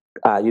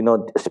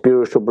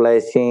spiritual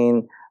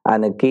blessing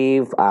and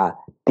give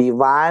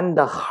divine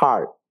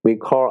heart? We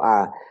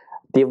call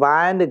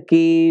divine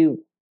give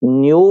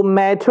new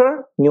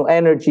matter, new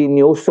energy,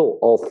 new soul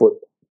of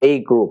A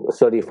group,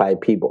 35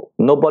 people.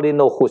 Nobody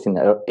know who's in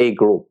the A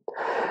group.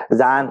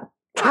 Then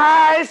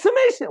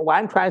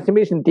one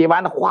transmission,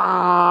 divine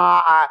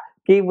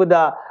give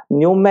the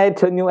new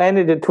matter, new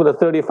energy to the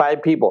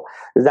 35 people.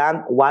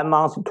 Then 1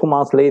 month, 2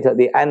 months later,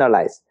 they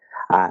analyze.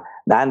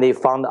 Then they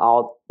found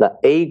out the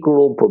A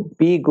group,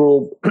 B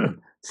group,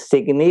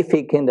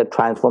 significant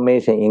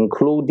transformation,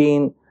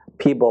 including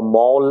people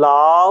more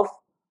love,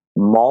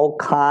 more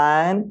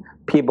kind,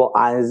 people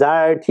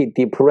anxiety,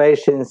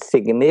 depression,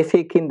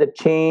 significant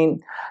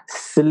change,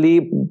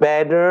 sleep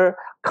better,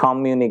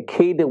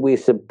 communicate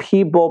with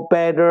people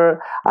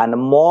better, and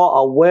more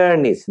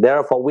awareness.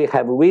 Therefore, we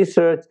have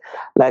research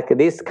like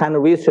this kind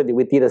of research.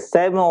 We did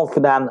 7 of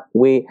them.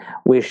 We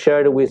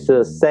shared with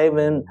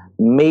 7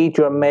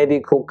 major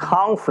medical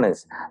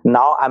conferences.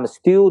 Now I'm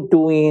still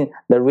doing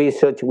the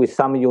research with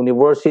some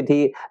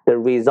university. The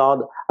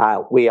result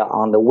we are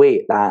on the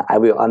way. I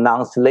will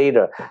announce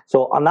later.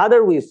 So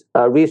another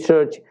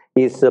research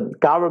is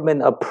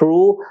government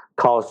approved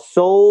called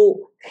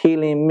Soul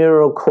Healing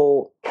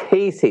Miracle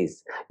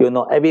Cases.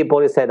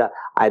 Everybody said,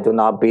 I do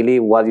not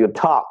believe what you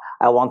talk.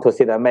 I want to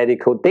see the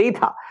medical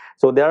data.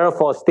 So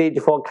therefore, stage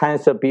 4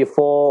 cancer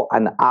before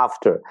and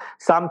after.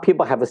 Some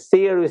people have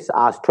serious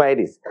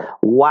arthritis.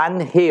 One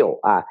heel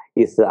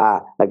is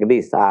like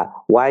this.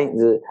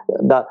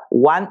 The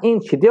 1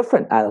 inch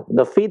different.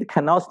 The feet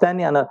cannot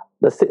stand on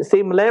the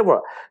same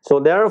level. So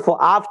therefore,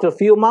 after a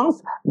few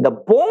months, the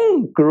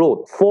bone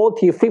growth,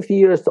 40, 50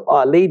 years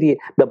lady,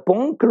 the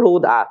bone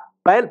growth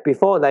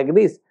before like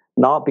this,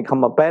 now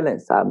become a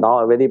balance. Now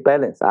already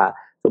balanced.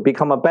 To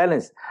become a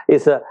balance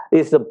is a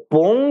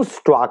bone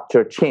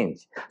structure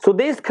change. So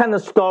this kind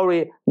of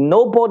story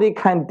nobody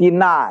can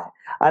deny.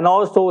 And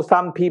also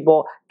some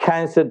people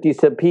cancer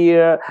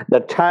disappear, the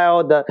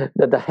child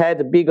the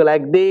head bigger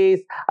like this,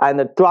 and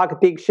the drug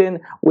addiction.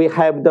 We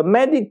have the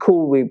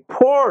medical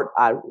report,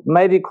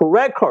 medical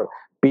record.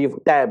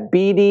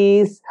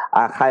 Diabetes,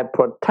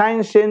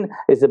 hypertension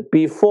is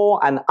before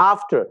and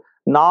after.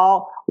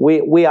 Now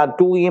we are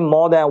doing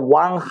more than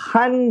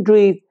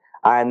 100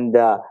 and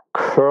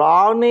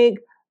chronic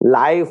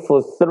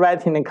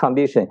life-threatening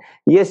condition.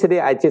 Yesterday,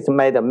 I just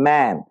met a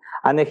man,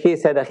 and he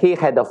said he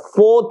had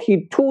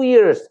 42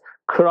 years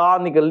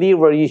chronic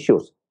liver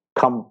issues,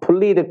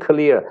 completely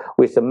clear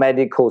with the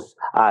medical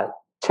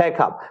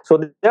checkup.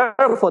 So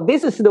therefore,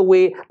 this is the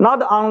way,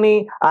 not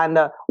only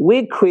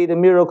we create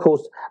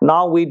miracles,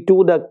 now we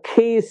do the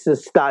case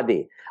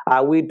study.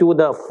 We do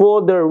the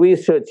further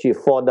research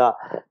for the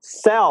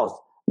cells.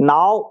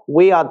 Now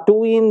we are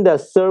doing the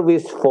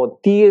service for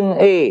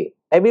DNA.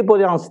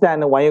 Everybody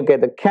understand when you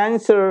get the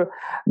cancer,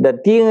 the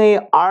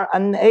DNA,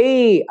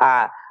 RNA,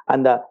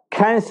 and the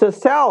cancer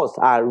cells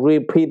are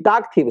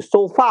reproductive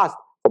so fast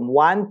from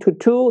 1 to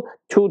 2,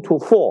 2 to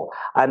 4.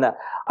 And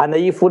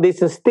if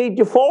this stage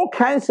 4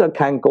 cancer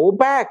can go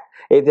back,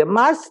 it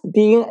must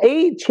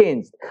DNA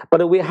change.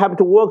 But we have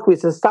to work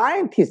with the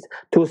scientists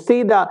to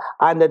see the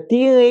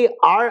DNA,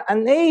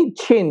 RNA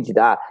changed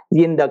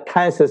in the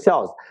cancer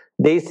cells.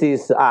 This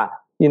is,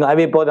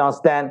 everybody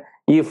understand,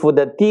 if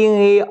the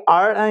DNA,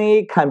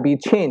 RNA can be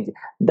changed,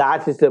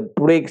 that is a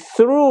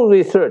breakthrough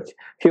research.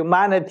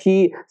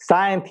 Humanity,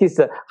 scientists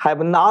have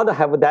not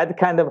have that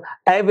kind of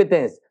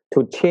evidence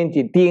to change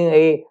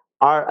DNA,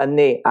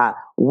 RNA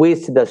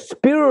with the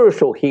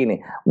spiritual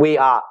healing. We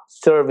are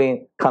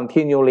serving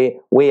continually.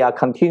 We are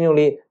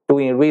continually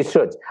doing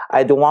research.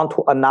 I don't want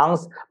to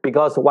announce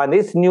because when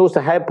this news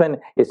happened,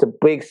 it's a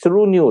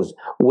breakthrough news.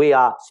 We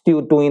are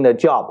still doing the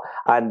job,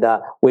 and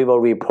we will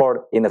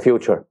report in the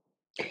future.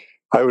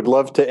 I would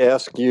love to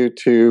ask you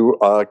to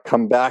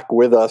come back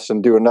with us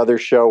and do another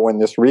show when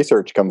this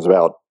research comes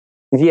out.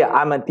 Yeah,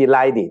 I'm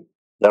delighted.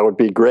 That would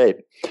be great.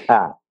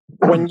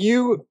 When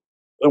you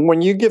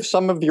give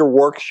some of your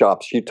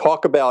workshops, you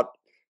talk about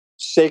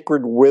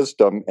sacred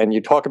wisdom, and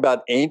you talk about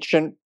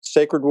ancient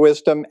sacred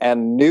wisdom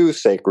and new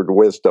sacred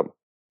wisdom,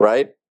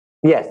 right?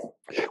 Yes.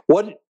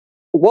 What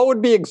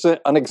would be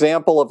an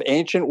example of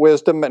ancient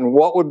wisdom, and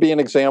what would be an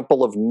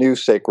example of new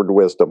sacred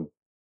wisdom?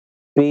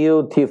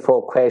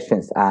 Beautiful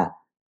questions.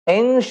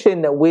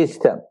 Ancient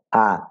wisdom.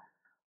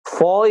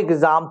 For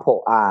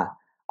example,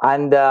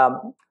 and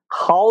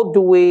how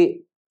do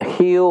we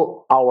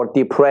heal our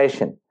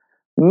depression?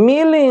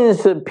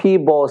 Millions of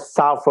people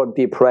suffer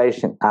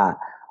depression.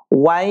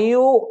 When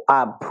you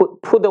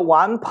put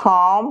one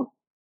palm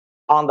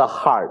on the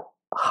heart,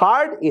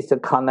 heart is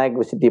connected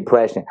with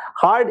depression.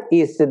 Heart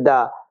is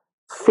the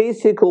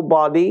physical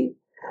body.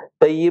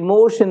 The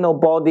emotional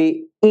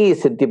body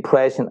is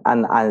depression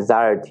and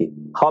anxiety.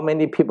 How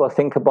many people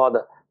think about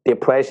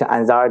depression,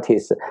 anxiety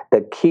is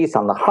the keys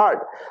on the heart?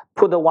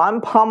 Put one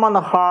palm on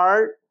the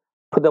heart,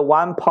 put the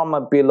one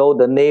palm below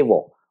the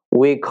navel.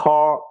 We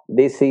call,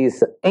 this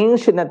is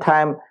ancient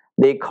time,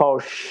 they call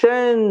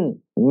Shen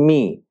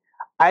Mi.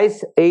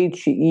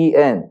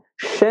 S-H-E-N.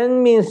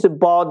 Shen means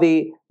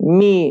body,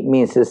 Mi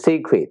means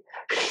secret.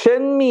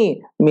 Shen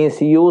Mi means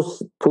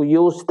to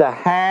use the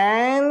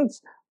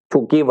hands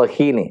to give a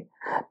healing.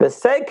 The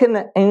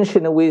second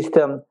ancient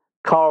wisdom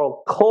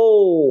called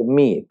Ko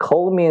Mi.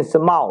 Ko means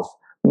mouth.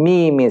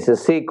 Mi means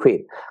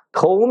secret.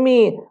 Ko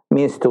Mi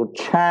means to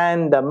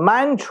chant the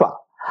mantra.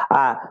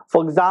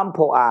 For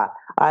example,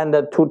 and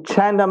to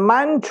chant the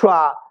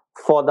mantra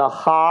for the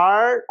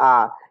heart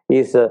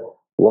is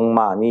Weng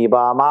Ma Ni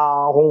Ba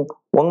Ma Hong.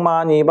 Weng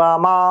Ma Ni Ba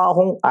Ma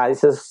Hong.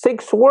 It's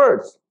 6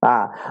 words.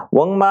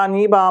 Weng Ma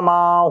Ni Ba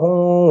Ma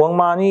Hong. Weng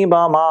Ma Ni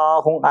Ba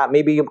Ma Hong.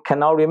 Maybe you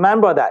cannot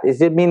remember that.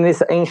 It means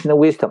this ancient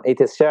wisdom.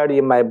 It is shared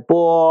in my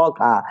book,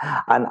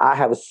 and I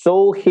have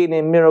Soul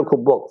Healing Miracle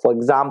book. For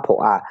example,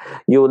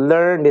 you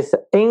learn this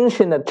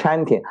ancient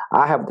chanting.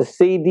 I have the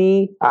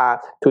CD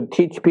to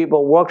teach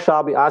people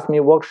workshop. You ask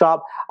me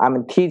workshop,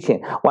 I'm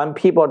teaching. When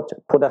people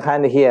put a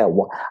hand here,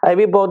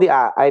 everybody,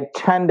 I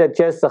chant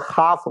just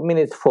half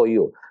minutes for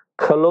you.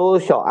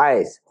 Close your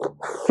eyes,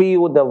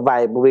 feel the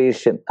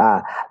vibration.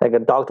 Like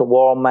Dr.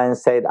 Wallman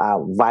said,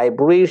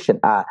 vibration.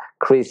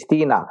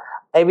 Christina,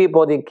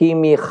 everybody give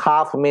me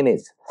half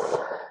minutes.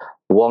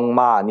 Weng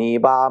Ma Ni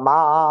Ba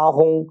Ma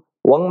Hong.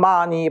 Weng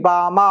Ma Ni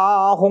Ba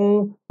Ma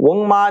Hong.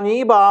 Weng Ma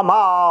Ni Ba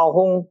Ma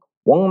Hong.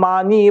 Weng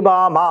Ma Ni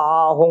Ba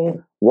Ma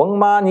Hong. Weng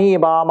Ma Ni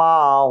Ba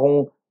Ma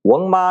Hong.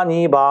 Weng Ma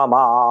Ni Ba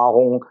Ma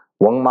Hong.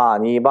 Weng Ma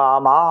Ni Ba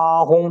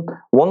Ma Hong.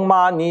 Weng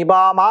Ma Ni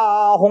Ba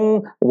Ma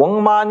Hong.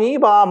 Weng Ma Ni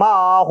Ba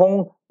Ma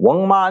Hong.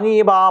 Weng Ma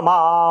Ni Ba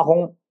Ma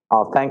Hong.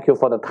 Thank you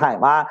for the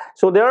time.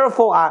 So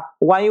therefore,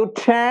 when you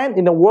chant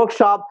in the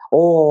workshop,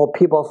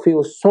 people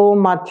feel so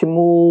much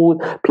mood.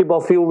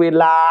 People feel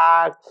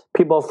relaxed.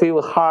 People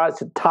feel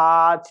hearts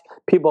touched.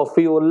 People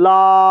feel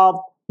love.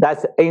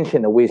 That's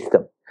ancient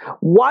wisdom.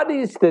 What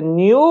is the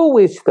new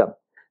wisdom?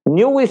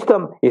 New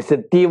wisdom is the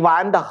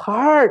divine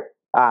heart.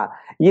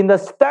 In the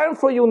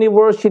Stanford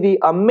University,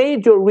 a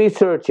major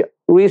researcher,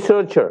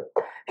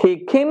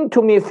 he came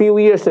to me a few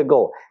years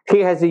ago. He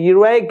has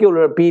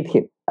irregular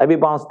beating.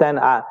 Everyone understand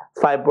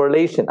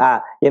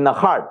fibrillation in the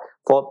heart.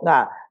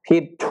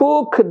 He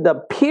took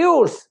the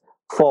pills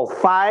for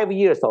 5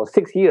 years or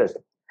 6 years.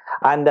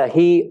 And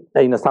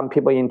some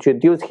people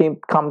introduced him,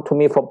 come to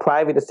me for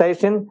private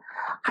session.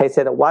 He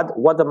said, what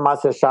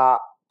Master Sha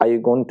are you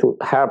going to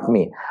help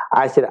me?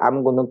 I said,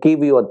 I'm going to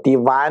give you a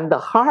divine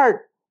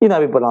heart.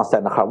 People don't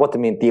understand the heart. What do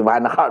you mean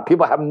divine heart?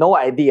 People have no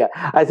idea.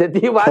 I said,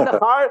 divine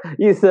heart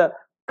is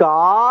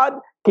God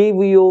give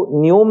you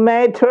new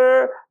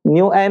matter,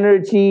 new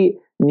energy,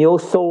 new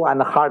soul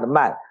and heart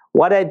man.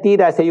 What I did,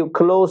 I said, you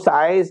close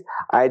eyes.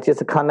 I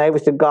just connect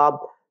with God.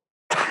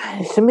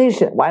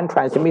 One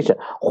transmission.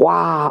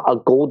 Wow, a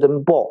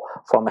golden ball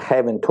from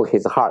heaven to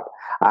his heart.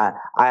 I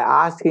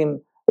asked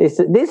him, this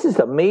is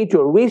a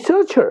major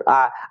researcher.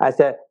 I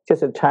said,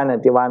 just China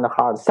divine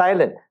heart,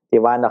 silent.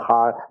 Divine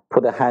heart,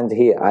 put the hands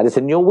here. It's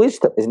a new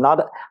wisdom. It's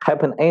not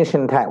happened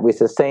ancient time with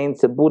the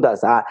saints,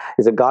 Buddhas.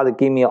 It's God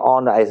give me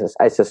honor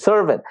as a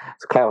servant.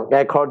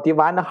 I call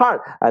divine heart.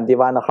 And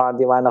divine heart,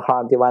 divine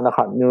heart, divine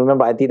heart. You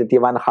remember I did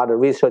divine heart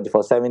research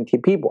for 70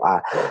 people.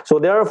 So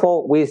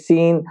therefore, we've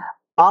seen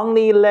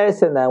only less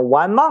than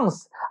 1 month,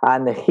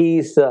 and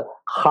his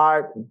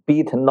heart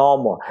beat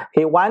normal.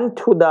 He went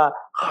to the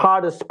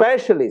heart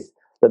specialist.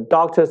 The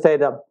doctor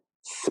said,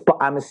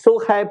 I'm so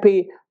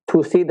happy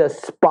to see the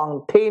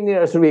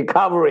spontaneous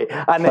recovery.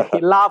 And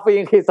he laughed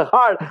in his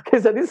heart. He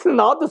said, this is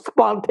not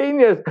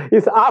spontaneous.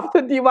 It's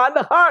after divine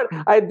heart.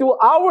 I do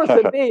hours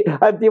a day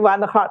at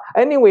divine heart.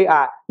 Anyway,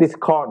 this is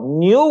called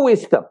new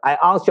wisdom. I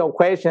answer your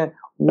question.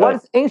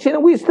 What's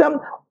ancient wisdom?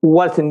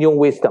 What's new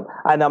wisdom?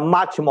 And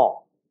much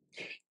more.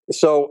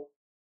 So,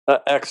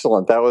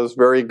 excellent. That was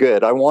very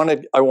good. I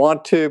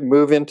want to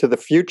move into the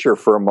future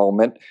for a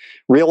moment,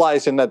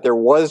 realizing that there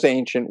was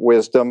ancient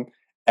wisdom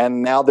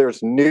and now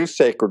there's new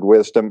sacred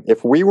wisdom.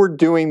 If we were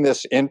doing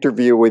this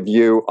interview with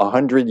you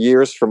 100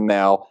 years from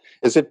now,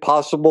 is it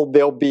possible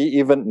there'll be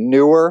even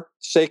newer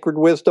sacred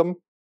wisdom?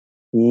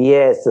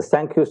 Yes,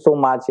 thank you so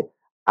much.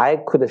 I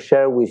could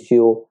share with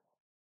you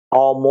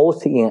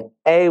almost in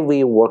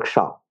every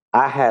workshop.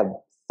 I have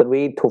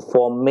 3 to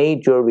 4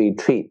 major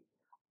retreat.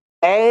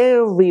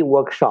 Every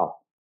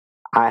workshop,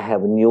 I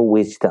have new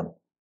wisdom,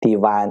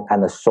 divine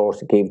and the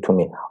source give to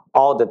me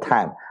all the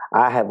time.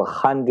 I have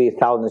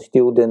 100,000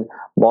 students,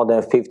 more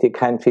than 50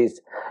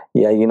 countries.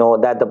 Yeah, you know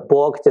that the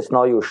book just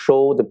now you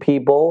show the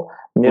people,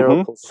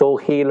 Miracle Soul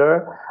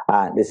Healer.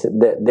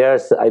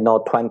 There's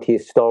 20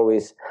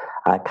 stories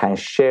I can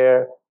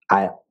share.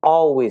 I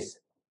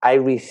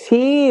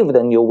receive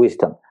the new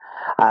wisdom.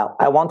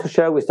 I want to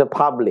share with the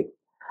public.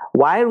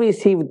 Why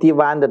receive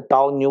divine the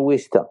Tao new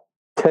wisdom?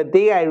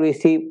 Today I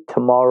receive,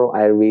 tomorrow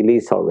I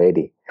release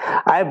already.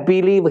 I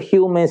believe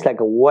humans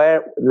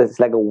it's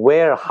like a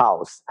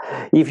warehouse.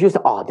 If you say,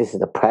 oh, this is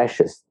the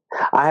precious,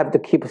 I have to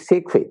keep a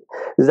secret,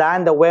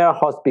 then the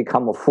warehouse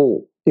become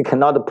full. You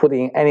cannot put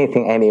in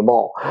anything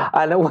anymore.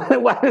 And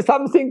when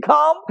something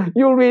comes,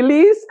 you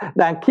release,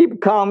 then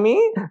keep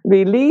coming,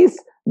 release.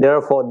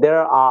 Therefore,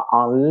 there are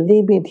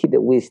unlimited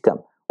wisdom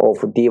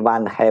of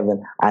divine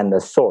heaven and the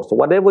source,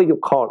 whatever you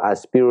call a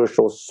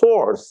spiritual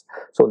source.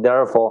 So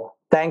therefore,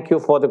 thank you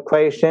for the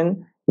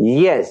question.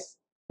 Yes,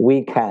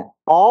 we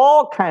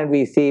all can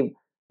receive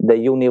the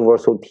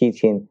universal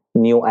teaching,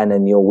 new and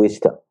new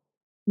wisdom.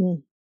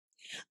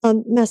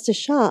 Master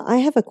Sha, I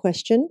have a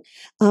question.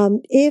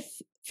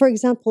 If, for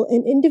example,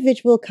 an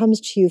individual comes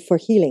to you for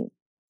healing,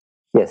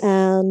 yes,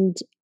 and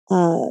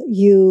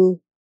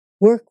you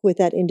work with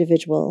that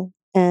individual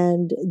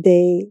and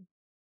they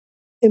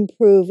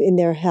improve in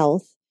their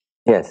health,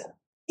 yes,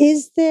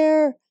 is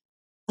there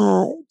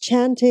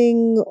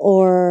chanting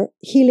or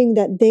healing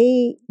that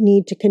they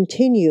need to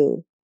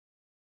continue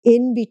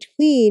in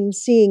between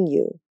seeing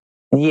you?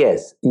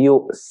 Yes,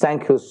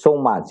 thank you so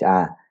much.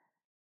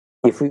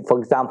 If, for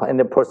example,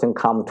 any person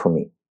come to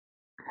me,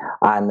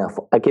 and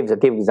I give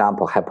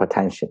example,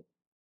 hypertension,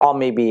 or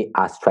maybe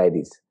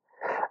arthritis,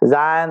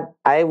 then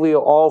I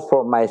will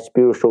offer my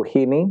spiritual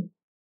healing.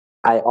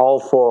 I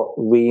offer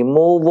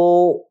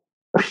removal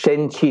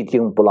Shen Qi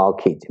Jing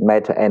blockage,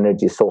 matter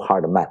energy, so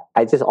hard man.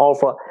 I just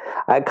offer,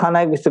 I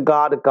connect with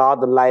God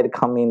the light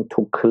come in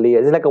to clear.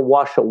 It's like a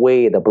wash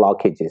away the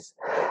blockages.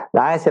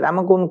 Then I said,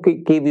 I'm going to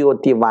give you a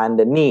divine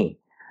the knee,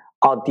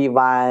 or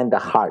divine the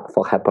heart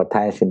for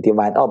hypertension,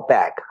 divine or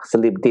back,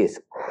 sleep disc.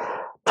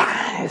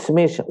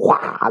 Transmission,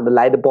 wow, the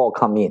light ball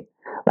come in.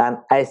 Then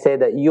I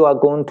said that you are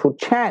going to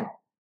chant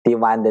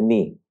divine the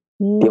knee,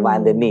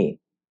 divine the knee,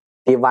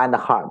 divine the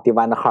heart,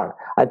 divine the heart.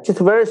 Just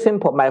very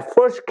simple. My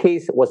first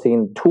case was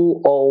in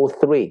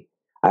 2003,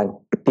 and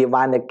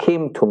divine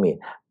came to me.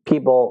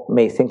 People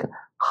may think,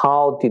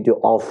 how did you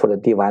offer the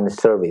divine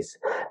service?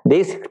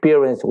 This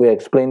experience will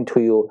explain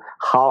to you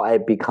how I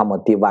become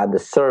a divine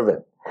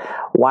servant.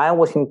 When I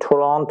was in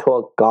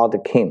Toronto, God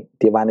came,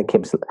 divine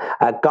came.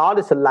 God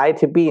is a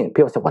light being.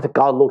 People say, what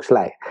God looks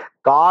like?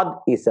 God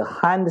is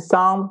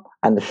handsome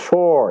and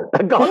short.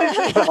 God is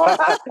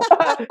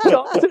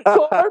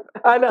short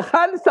and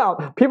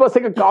handsome. People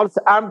think God's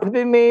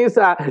emptiness.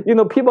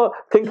 People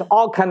think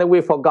all kind of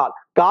way for God.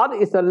 God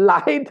is a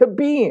light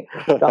being.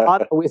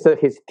 God with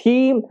his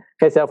team,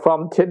 he said,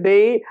 from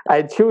today,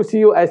 I choose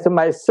you as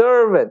my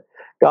servant.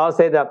 God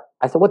said,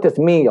 I said, what does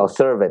mean, your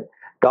servant?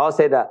 God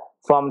said,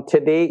 from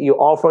today, you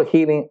offer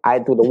healing, I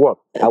do the work.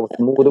 I was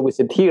moved with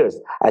the tears.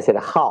 I said,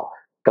 how?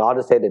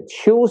 God said,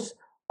 choose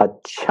a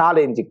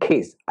challenge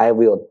case. I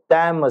will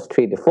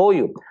demonstrate for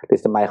you.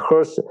 This is my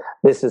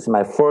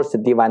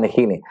first divine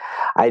healing.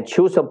 I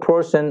choose a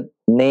person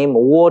named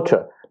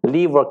Walter,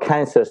 liver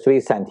cancer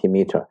 3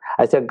 centimeters.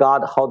 I said,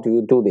 God, how do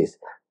you do this?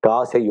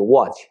 God said, you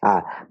watch.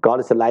 God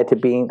is a light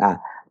being.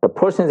 The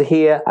person is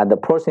here, and the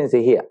person is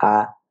here.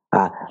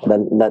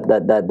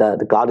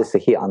 The God is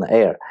here on the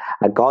air.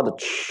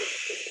 God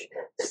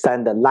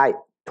send the light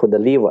to the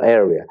liver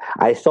area.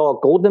 I saw a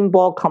golden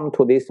ball come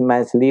to this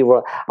man's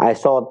liver. I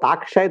saw a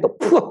dark shadow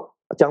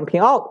jumping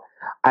out.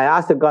 I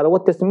asked God,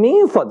 what does it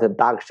mean for the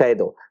dark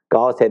shadow?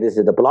 God said, this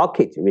is the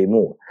blockage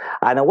removed.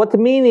 And what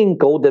meaning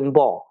golden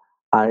ball?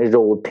 And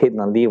rotate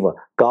the liver.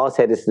 God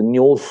said, this is the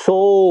new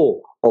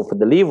soul of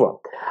the liver.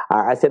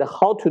 I said,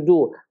 how to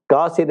do?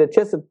 God said,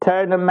 just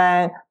tell the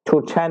man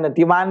to chant the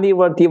divine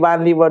liver,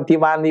 divine liver,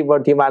 divine liver,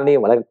 divine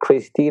liver, like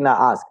Christina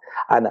asked.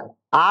 And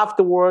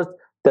afterwards,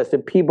 does the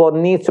people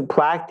need to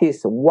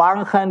practice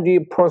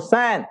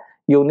 100%?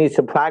 You need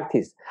to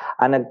practice.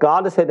 And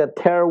God said,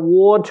 tell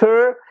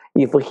Walter,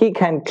 if he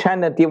can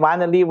chant the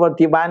divine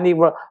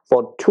liver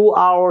for 2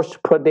 hours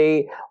per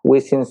day,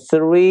 within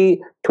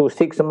 3 to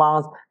 6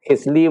 months,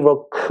 his liver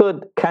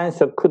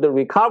cancer could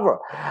recover.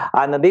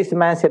 And this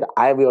man said,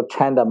 I will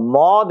chant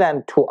more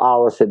than 2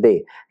 hours a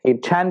day. He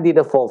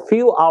chanted for a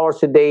few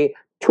hours a day.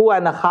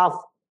 2.5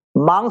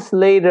 months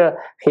later,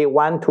 he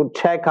went to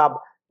check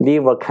up.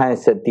 Liver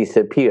cancer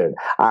disappeared.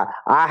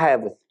 I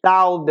have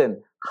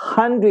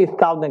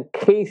 100,000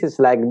 cases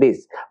like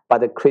this.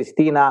 But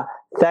Christina,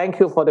 thank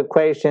you for the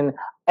question.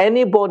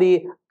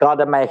 Anybody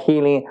got my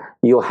healing,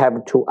 you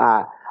have to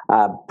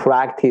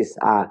practice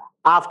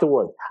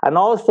afterwards. And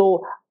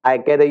also, I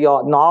get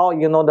your, now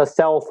you know the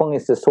cell phone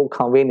is so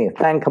convenient.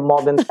 Thank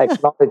modern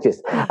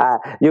technologies.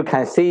 You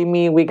can see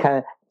me, we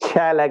can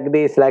chat like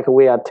this, like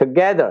we are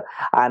together.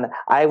 And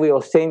I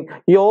will sing,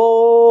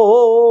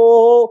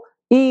 yo,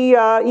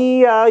 iya,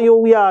 iya,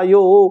 yo, ya,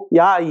 yo,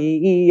 ya,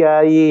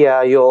 iya,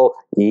 iya, yo,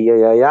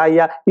 iya, ya,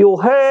 ya, yo,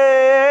 hey,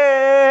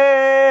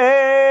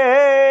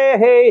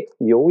 hey,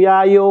 yo,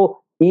 ya, yo.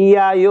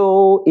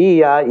 E-I-O,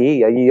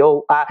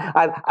 E-I-E-I-O.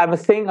 I'm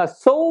singing a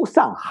soul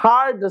song,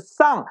 hard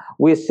song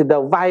with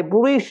the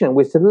vibration,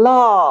 with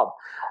love.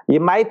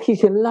 In my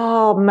teaching,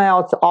 love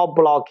melts all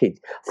blockage.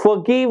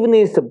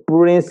 Forgiveness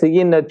brings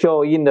inner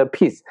joy, inner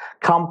peace.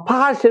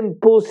 Compassion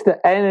boosts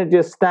the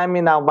energy,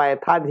 stamina,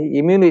 vitality,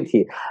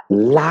 immunity.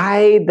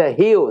 Light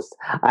heals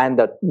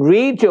and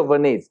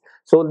rejuvenates.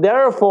 So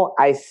therefore,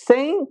 I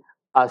sing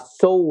a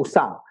soul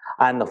song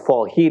and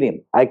for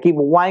healing. I give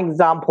one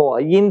example,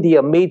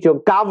 India major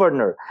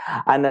governor,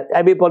 and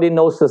everybody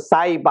knows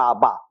Sai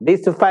Baba.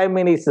 This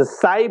family is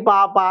Sai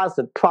Baba's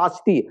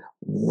trustee,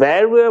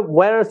 very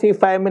wealthy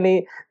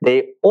family.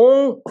 They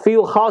own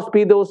few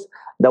hospitals.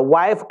 The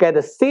wife got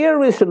a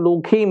serious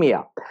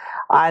leukemia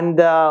and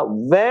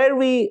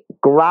very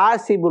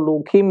aggressive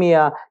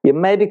leukemia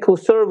in medical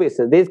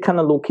services. This kind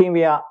of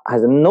leukemia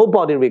has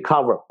nobody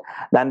recovered.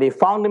 Then they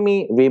found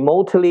me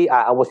remotely.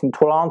 I was in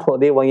Toronto.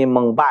 They were in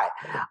Mumbai.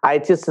 I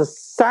just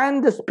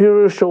sent the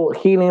spiritual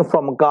healing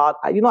from God.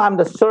 You know, I'm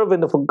the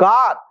servant of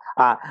God.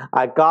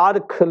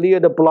 God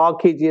cleared the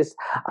blockages.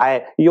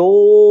 I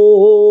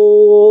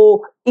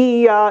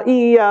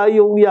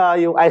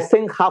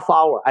sing half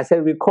hour. I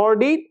said,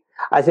 record it.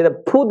 I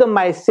said, put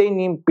my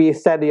singing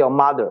beside your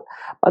mother.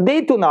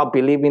 They do not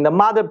believe in the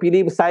mother,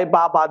 believes Sai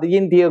Baba, the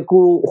Indian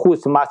guru who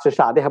is Master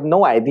Sha. They have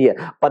no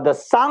idea. But the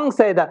son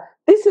said,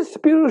 this is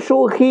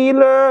spiritual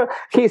healer.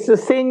 He's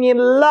singing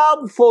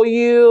love for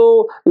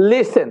you.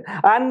 Listen.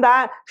 And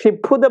she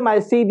put my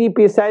CD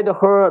beside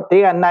her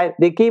day and night.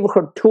 They gave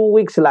her 2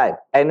 weeks life.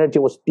 Energy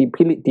was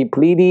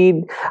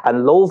depleted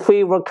and low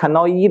fever,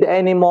 cannot eat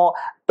anymore.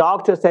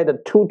 Doctor said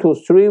 2 to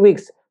 3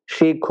 weeks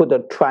she could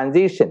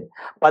transition.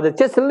 But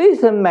just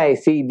listen my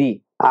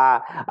CD.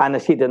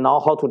 And she didn't know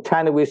how to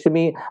chant with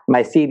me.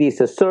 My CD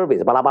is a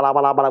service. Blah, blah, blah,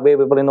 blah, blah.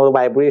 Everybody know the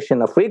vibration,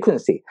 the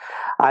frequency.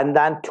 And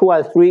then 2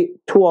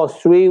 or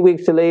 3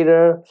 weeks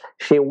later,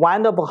 she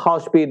went up to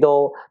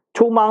hospital.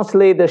 2 months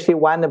later, she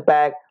went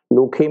back.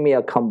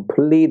 Leukemia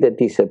completely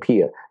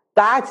disappeared.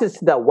 That is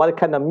what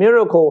kind of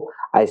miracle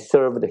I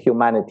served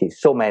humanity.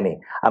 So many.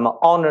 I'm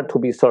honored to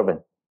be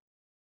servant.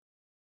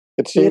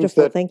 It seems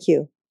beautiful. That, thank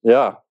you.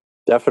 Yeah,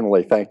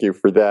 definitely. Thank you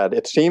for that.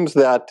 It seems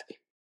that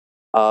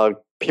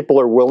people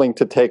are willing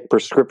to take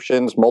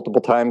prescriptions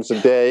multiple times a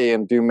day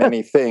and do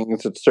many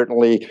things. It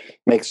certainly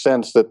makes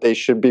sense that they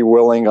should be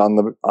willing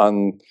on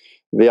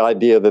the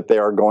idea that they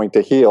are going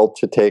to heal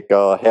to take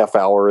a half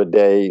hour a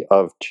day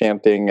of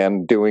chanting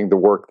and doing the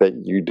work that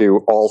you do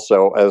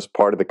also as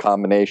part of the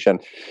combination.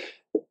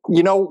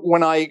 You know,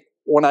 when I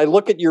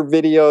look at your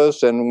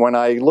videos and when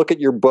I look at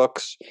your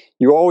books,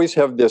 you always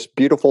have this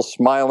beautiful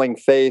smiling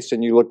face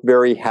and you look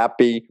very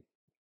happy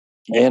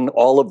in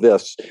all of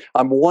this.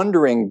 I'm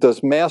wondering,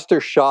 does Master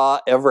Sha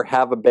ever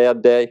have a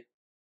bad day?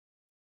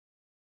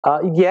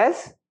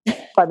 Yes,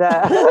 but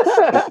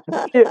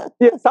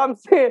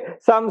something.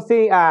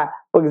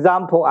 For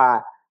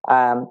example,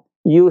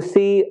 you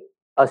see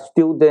a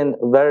student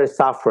very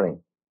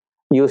suffering.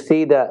 You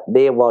see that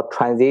they will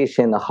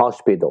transition the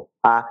hospital.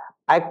 I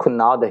could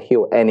not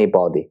heal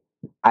anybody.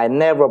 I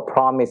never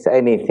promised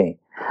anything.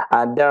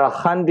 There are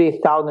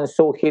 100,000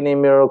 soul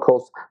healing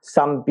miracles.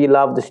 Some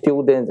beloved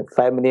students,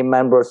 family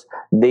members,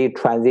 they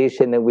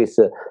transition with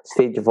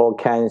stage 4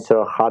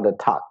 cancer, heart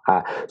attack.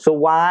 So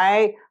when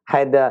I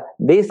had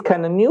this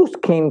kind of news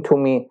came to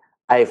me,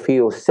 I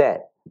feel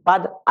sad.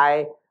 But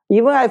I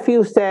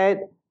feel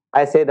sad,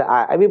 I said,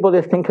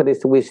 everybody think of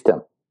this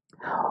wisdom.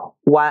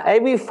 When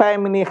every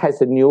family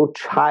has a new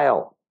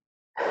child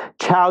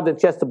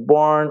just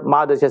born,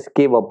 mother just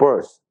gave a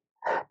birth.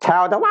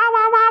 Child, wah,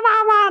 wah, wah,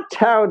 wah, wah,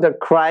 child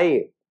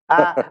crying.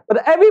 But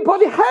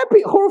everybody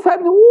happy, whole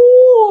family,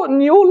 ooh,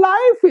 new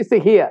life is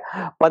here.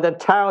 But the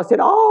child said,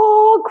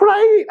 oh,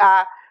 crying.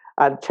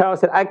 And the child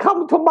said, I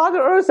come to Mother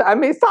Earth,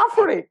 I'm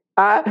suffering.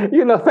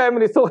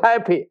 Family so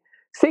happy.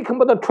 Think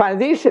about the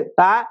transition.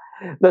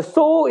 The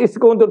soul is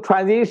going to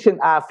transition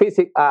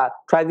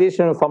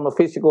transition from a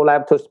physical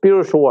life to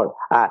spiritual world.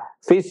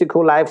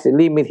 Physical life is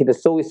limited, the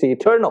soul is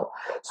eternal.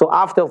 So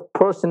after a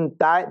person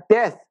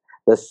death,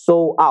 the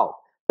soul out.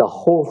 The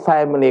whole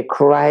family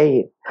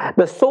crying.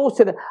 The soul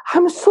said,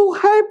 I'm so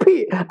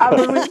happy.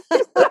 I'm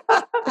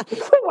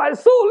my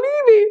soul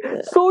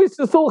leaving. Soul is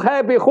so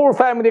happy. Whole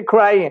family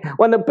crying.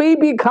 When the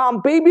baby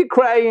come, baby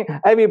crying,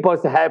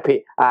 everybody's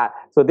happy.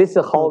 So this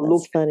is how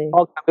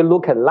we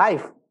look at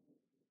life.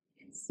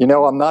 You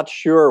know, I'm not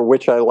sure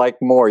which I like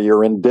more, your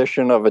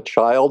rendition of a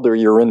child or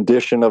your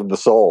rendition of the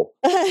soul.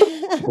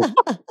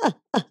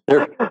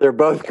 They're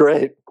both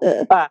great.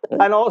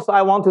 And also,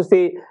 I want to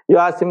say, you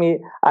asked me,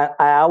 I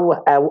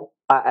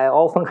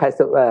often have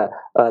a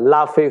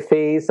laughing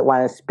face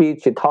when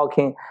speech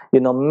talking.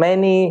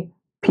 Many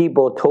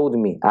people told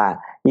me,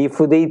 if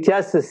they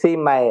just see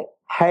my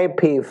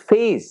happy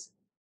face,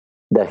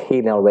 the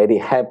healing already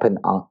happened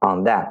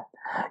on them.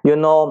 You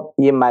know,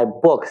 in my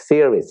book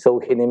series, Soul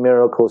Healing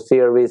Miracle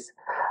series,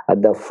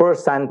 the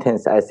first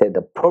sentence I said,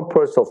 the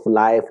purpose of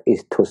life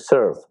is to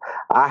serve.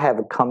 I have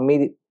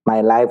committed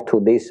my life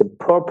to this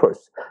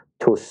purpose.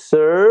 To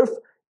serve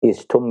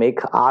is to make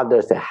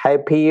others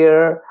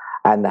happier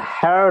and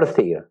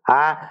healthier.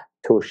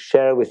 To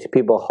share with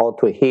people how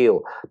to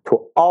heal,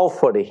 to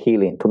offer the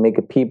healing, to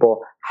make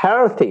people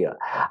healthier,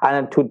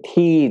 and to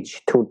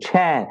teach, to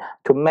chant,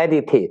 to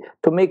meditate,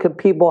 to make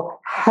people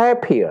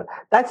happier.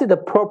 That's the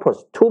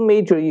purpose. Two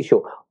major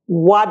issues.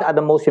 What are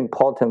the most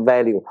important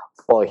value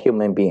for a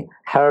human being?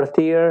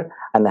 Healthier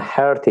and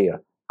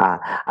healthier.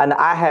 And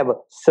I have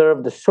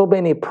served so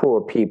many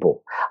poor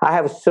people. I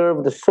have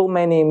served so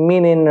many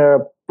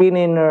millionaire,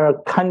 billionaire,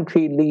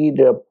 country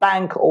leader,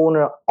 bank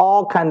owner,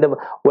 all kind of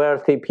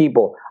wealthy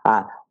people.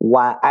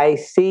 When I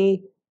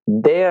see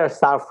their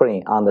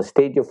suffering on the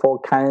stage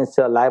 4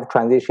 cancer, life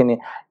transitioning,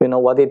 you know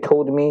what they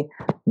told me?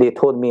 They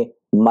told me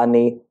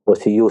money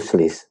was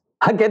useless.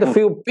 I get a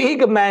few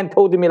big men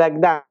told me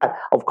like that.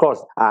 Of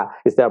course,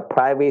 it's their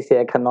privacy.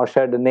 I cannot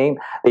share the name.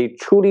 They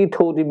truly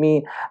told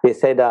me, they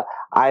said,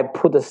 I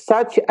put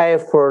such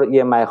effort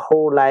in my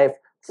whole life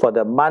for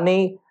the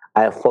money.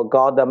 I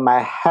forgot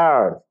my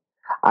health.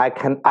 I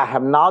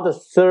have not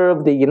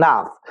served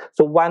enough.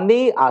 So when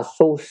they are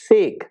so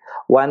sick,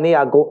 when they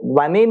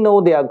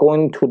know they are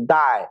going to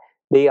die,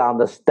 they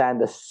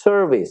understand the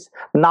service.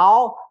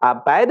 Now,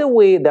 by the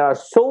way, there are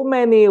so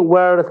many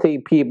wealthy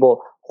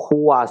people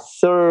who are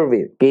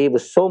serving, gave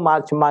so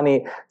much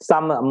money.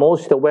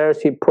 Most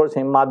wealthy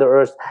person in Mother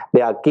Earth, they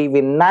are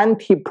giving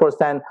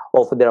 90%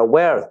 of their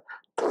wealth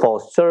for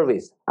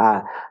service.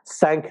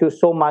 Thank you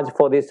so much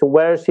for these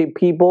wealthy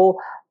people.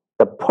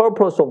 The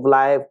purpose of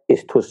life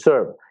is to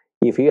serve.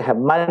 If you have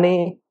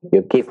money,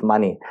 you give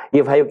money.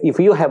 If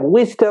you have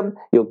wisdom,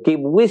 you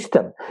give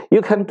wisdom.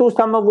 You can do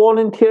some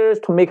volunteers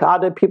to make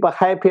other people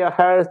happier,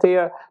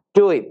 healthier.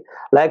 Do it.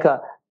 Like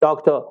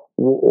Dr.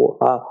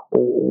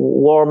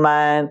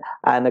 Warman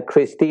and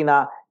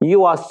Christina,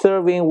 you are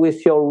serving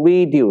with your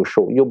radio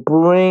show. You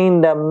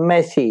bring the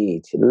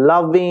message,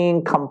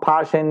 loving,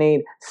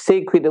 compassionate,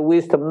 sacred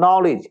wisdom,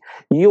 knowledge.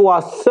 You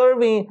are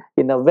serving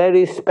in a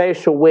very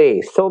special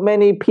way. So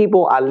many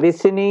people are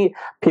listening,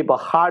 people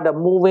heart are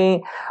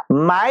moving.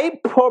 My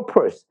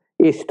purpose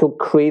is to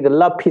create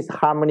love, peace,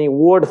 harmony,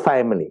 world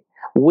family.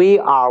 We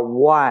are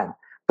one.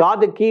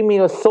 God gave me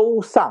a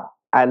soul son.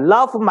 I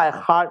love my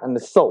heart and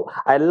soul.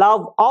 I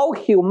love all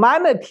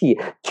humanity.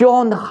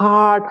 Join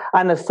heart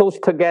and souls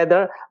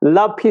together.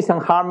 Love, peace, and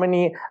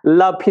harmony.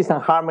 Love, peace,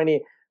 and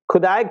harmony.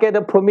 Could I get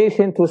a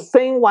permission to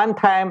sing one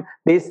time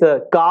this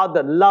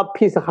God, love,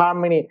 peace,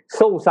 harmony,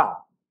 soul song?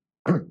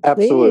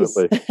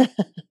 Absolutely.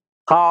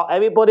 How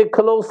everybody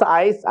close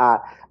eyes.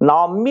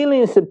 Now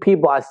millions of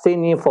people are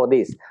singing for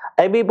this.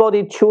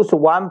 Everybody choose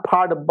one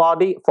part of the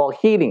body for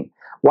healing.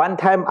 One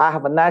time I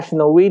have a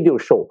national radio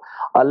show.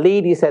 A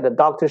lady said,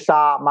 Dr.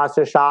 Sha,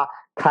 Master Sha,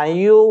 can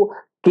you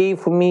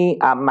give me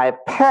my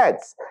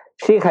pets?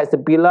 She has a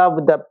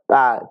beloved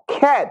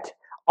cat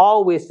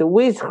always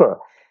with her.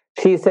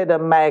 She said,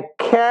 my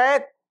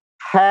cat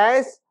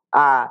has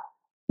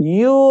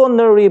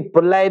urinary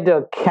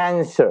bladder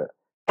cancer.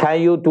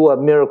 Can you do a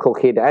miracle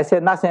healing? I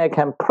said, nothing I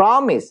can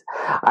promise.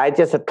 I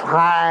just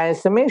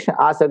transmission,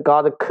 ask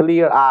God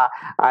clear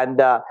and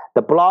the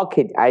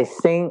blockage. I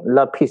sing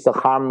love, peace,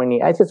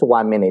 harmony. I just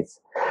 1 minute.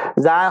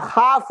 Then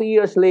half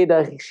years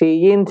later,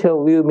 she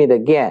interviewed me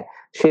again.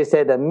 She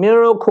said, a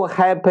miracle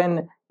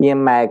happened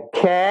in my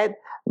cat,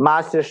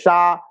 Master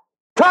Sha,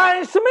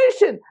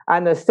 transmission.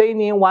 And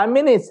singing 1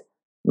 minute,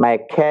 my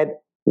cat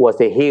was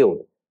healed.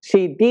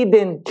 She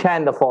didn't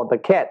chant for the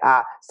cat.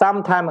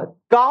 Sometimes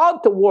God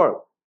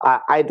work.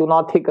 I do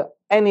not take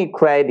any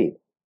credit.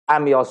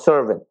 I'm your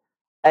servant.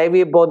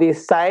 Everybody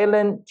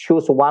silent,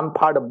 choose one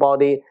part of the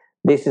body.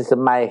 This is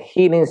my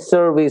healing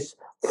service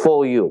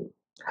for you.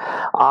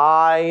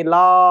 I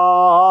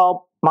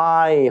love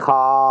my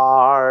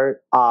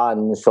heart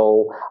and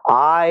soul.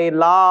 I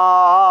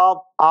love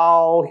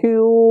all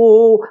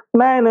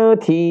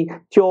humanity.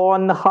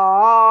 Join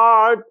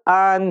heart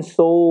and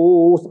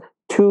souls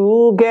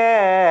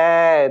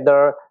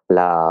together.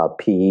 Love,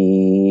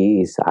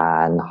 peace,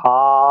 and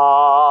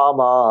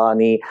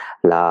harmony.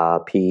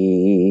 Love,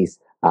 peace,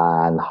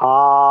 and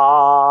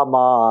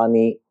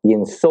harmony.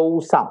 In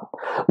soul song.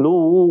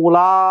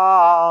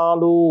 Lula,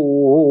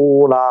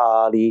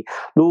 lula, li.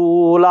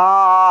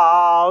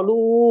 Lula,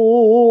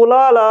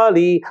 lula,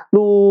 li.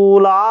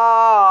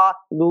 Lula,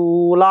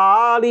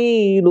 lula,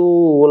 li.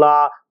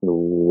 Lula,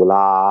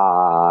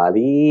 lula,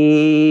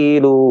 li.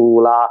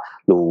 Lula,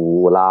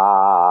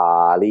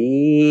 lula,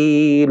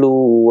 li.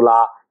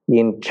 Lula.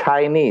 In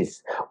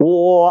Chinese,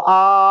 我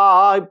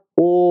爱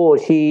我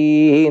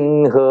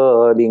心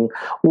和灵，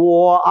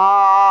我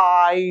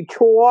爱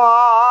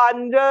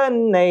传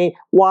人类，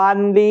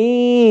万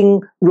灵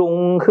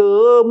融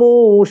合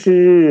睦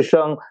世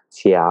生，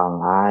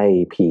相爱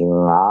平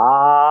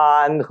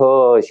安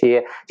和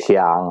谐，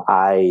相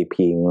爱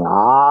平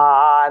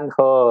安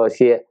和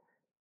谐。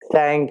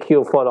Thank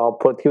you for the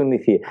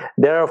opportunity.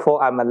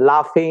 Therefore, I'm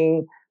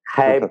laughing,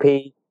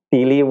 happy,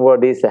 deliver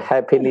this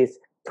happiness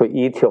to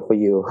each of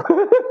you.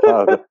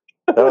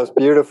 That was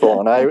beautiful.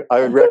 And I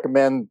would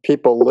recommend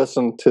people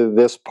listen to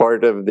this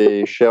part of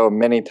the show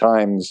many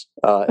times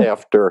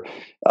after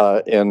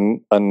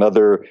in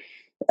another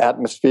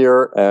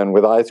atmosphere and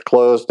with eyes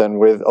closed and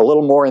with a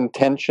little more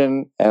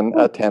intention and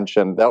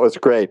attention. That was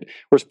great.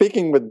 We're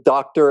speaking with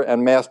Dr.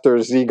 and Master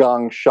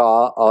Zhigang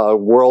Sha, a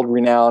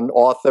world-renowned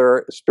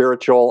author,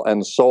 spiritual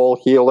and soul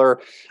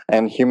healer,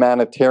 and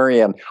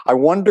humanitarian. I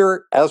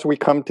wonder, as we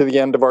come to the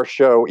end of our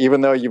show, even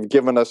though you've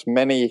given us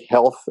many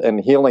health and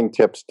healing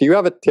tips, do you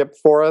have a tip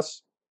for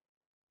us?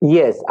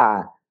 Yes,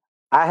 I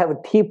have a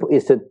tip.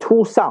 It's a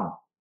two song,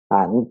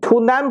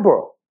 two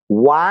number,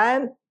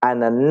 1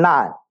 and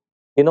 9.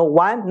 You know,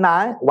 1,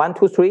 9, 1,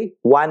 2, 3,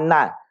 1,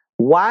 9.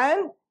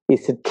 1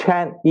 is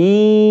chant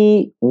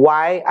E,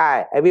 Y,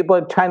 I.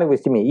 Everybody chant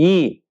with me.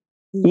 E.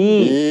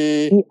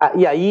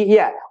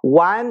 Yeah.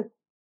 1,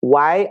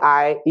 Y,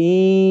 I,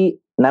 E,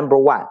 number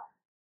 1.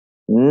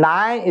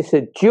 9 is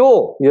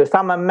Joe. There's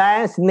some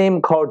man's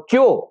name called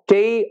Joe.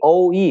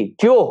 J-O-E.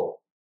 Joe.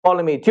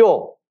 Follow me,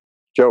 Joe.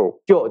 Joe.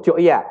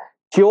 Yeah.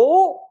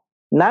 Joe,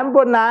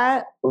 number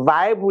 9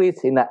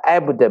 vibrates in the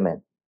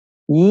abdomen.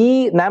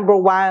 E, number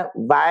 1,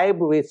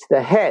 vibrates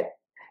the head.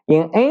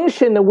 In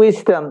ancient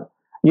wisdom,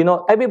 you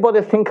know,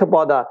 everybody think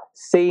about the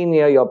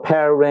senior, your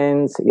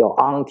parents, your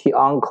auntie,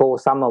 uncle,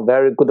 some are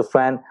very good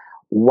friend.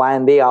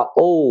 When they are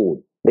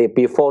old,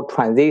 before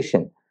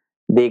transition,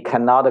 they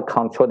cannot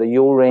control the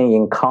urine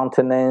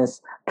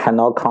incontinence,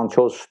 cannot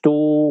control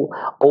stool.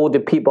 Old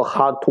people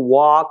hard to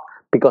walk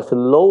because the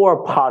lower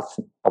parts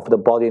of the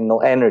body no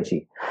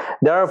energy.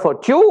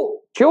 Therefore, Ju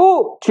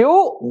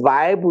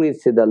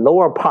vibrates the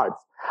lower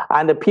parts.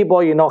 And the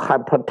people, you know,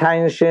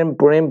 hypertension,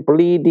 brain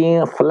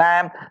bleeding,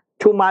 phlegm,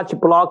 too much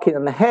blocking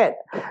in the head.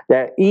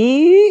 The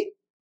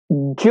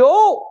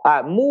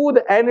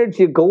mood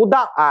energy go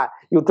down.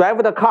 You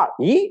drive the car.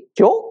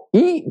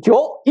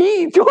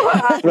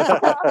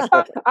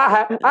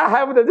 I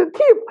have the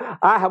tip.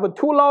 I have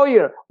 2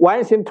 lawyers. One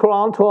is in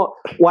Toronto,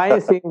 one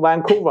is in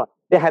Vancouver.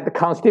 They had the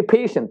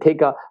constipation.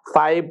 Take a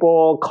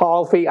fiber,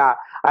 coffee.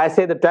 I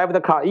said, drive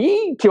the car.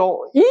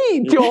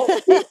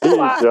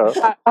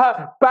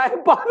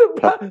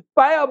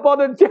 By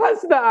about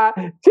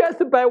just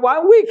by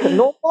 1 week,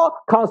 no more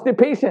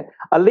constipation.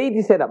 A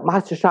lady said,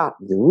 Master Sha,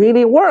 it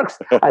really works.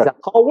 I said,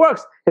 how it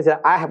works? He said,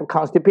 I have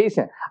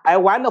constipation. I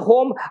went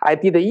home. I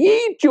did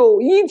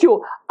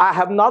I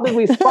have not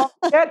responded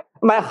yet.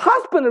 My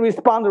husband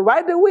responded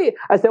right away.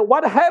 I said,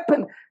 what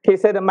happened? He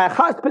said, my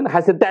husband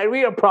has a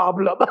diarrhea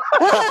problem.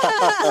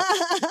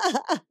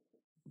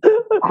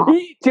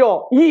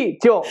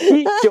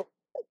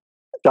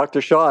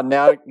 Dr. Sha,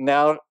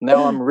 now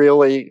I'm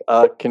really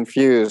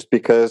confused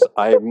because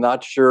I'm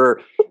not sure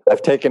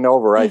I've taken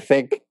over. I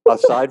think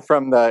aside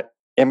from the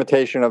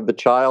imitation of the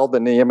child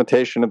and the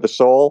imitation of the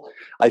soul,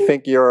 I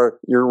think your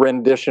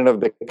rendition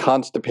of the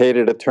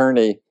constipated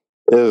attorney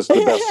is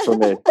the best for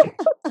me.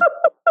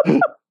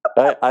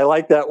 I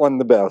like that one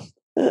the best.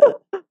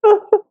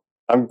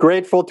 I'm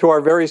grateful to our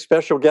very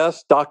special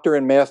guest, Dr.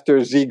 and Master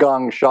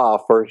Zhigang Sha,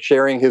 for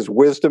sharing his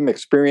wisdom,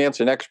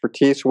 experience, and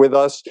expertise with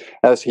us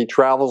as he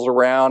travels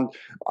around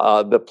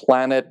the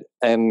planet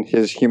and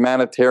his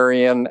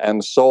humanitarian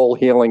and soul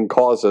healing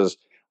causes.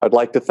 I'd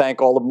like to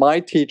thank all of my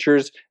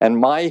teachers and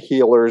my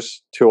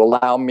healers to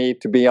allow me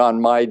to be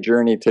on my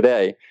journey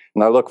today.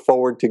 And I look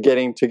forward to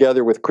getting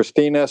together with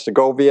Christina,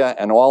 Segovia,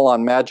 and all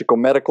on Magical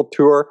Medical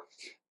Tour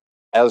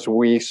as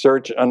we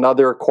search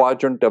another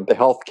quadrant of the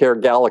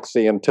healthcare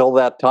galaxy. Until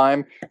that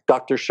time,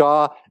 Dr.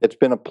 Sha, it's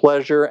been a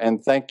pleasure,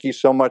 and thank you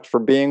so much for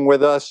being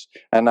with us.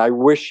 And I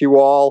wish you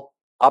all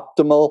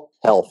optimal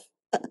health.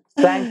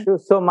 Thank you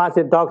so much,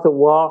 Dr.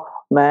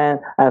 Wallman,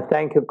 and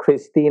thank you,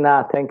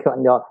 Christina. Thank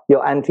you,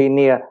 your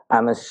engineer.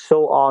 I'm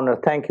so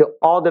honored. Thank you,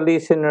 all the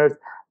listeners.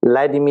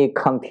 Let me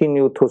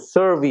continue to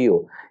serve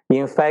you.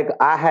 In fact,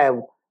 I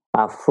have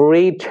a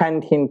free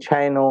chanting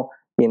channel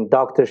in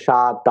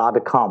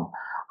drsha.com.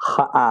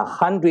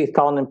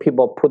 100,000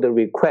 people put a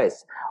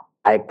request.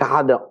 I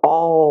gather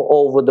all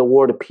over the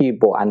world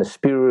people and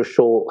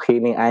spiritual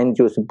healing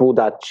angels,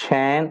 Buddha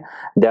chant.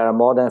 There are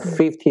more than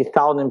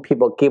 50,000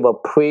 people give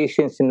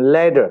appreciation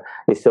letter.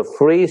 It's a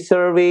free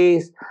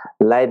service.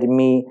 Let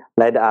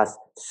us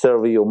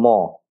serve you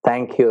more.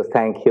 Thank you.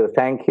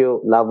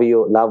 Love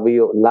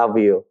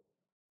you.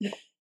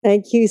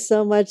 Thank you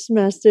so much,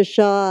 Master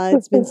Sha.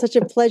 It's been such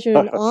a pleasure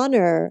and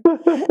honor.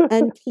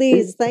 And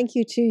please, thank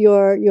you to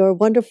your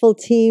wonderful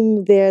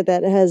team there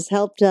that has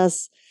helped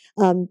us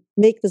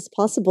make this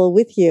possible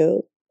with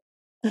you.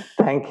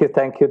 Thank you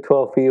to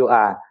all of you.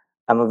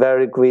 I'm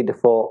very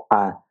grateful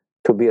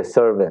to be a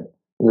servant.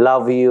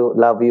 Love you.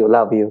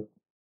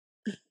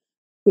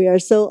 We are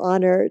so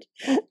honored.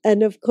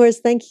 And of course,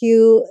 thank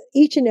you,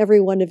 each and every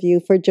one of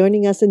you, for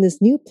joining us in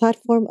this new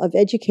platform of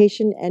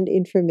education and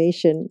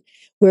information.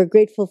 We're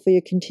grateful for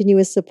your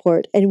continuous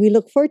support, and we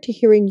look forward to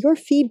hearing your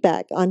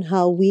feedback on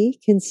how we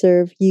can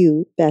serve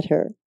you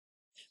better.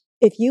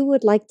 If you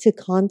would like to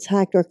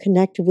contact or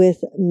connect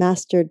with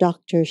Master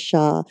Dr.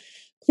 Shah,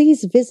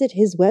 please visit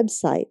his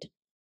website,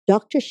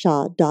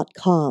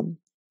 drshah.com,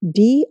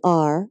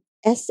 DRSHA.com.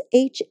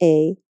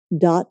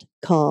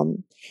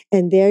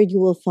 And there you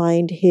will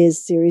find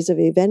his series of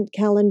event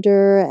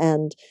calendar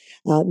and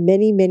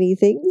many, many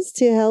things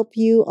to help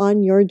you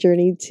on your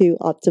journey to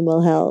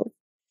optimal health.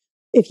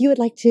 If you would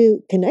like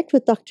to connect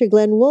with Dr.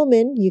 Glenn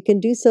Woolman, you can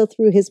do so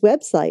through his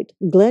website,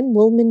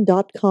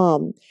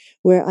 glennwoolman.com,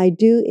 where I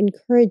do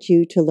encourage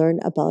you to learn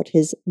about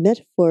his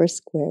Metaphor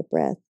Square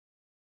Breath.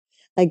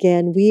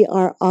 Again, we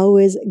are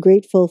always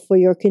grateful for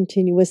your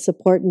continuous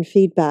support and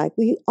feedback.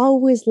 We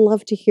always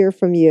love to hear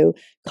from you,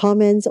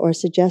 comments or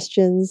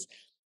suggestions.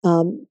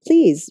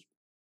 Please,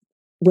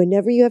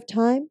 whenever you have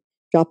time,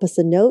 drop us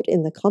a note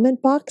in the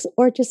comment box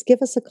or just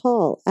give us a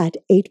call at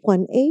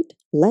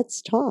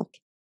 818-LETS-TALK.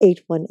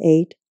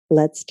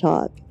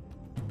 818-LETS-TALK.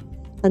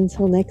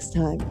 Until next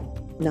time,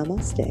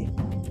 namaste.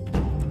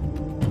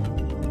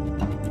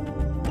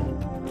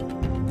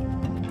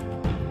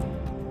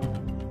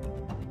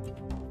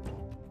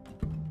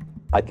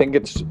 I think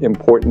it's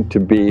important to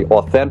be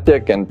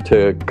authentic and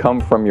to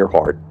come from your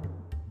heart.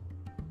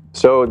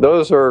 So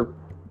those are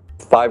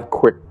 5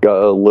 quick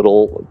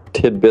little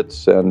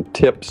tidbits and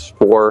tips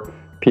for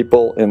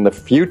people in the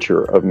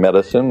future of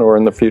medicine or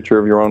in the future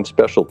of your own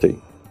specialty.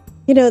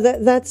 You know,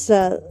 that's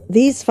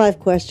these 5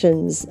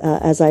 questions,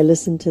 as I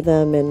listen to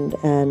them and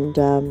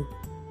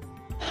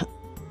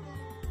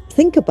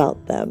think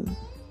about them,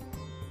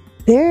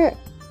 they're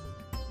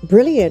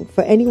brilliant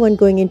for anyone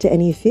going into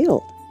any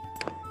field.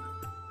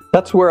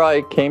 That's where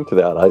I came to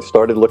that. I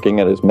started looking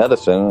at his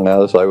medicine, and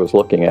as I was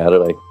looking at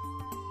it, I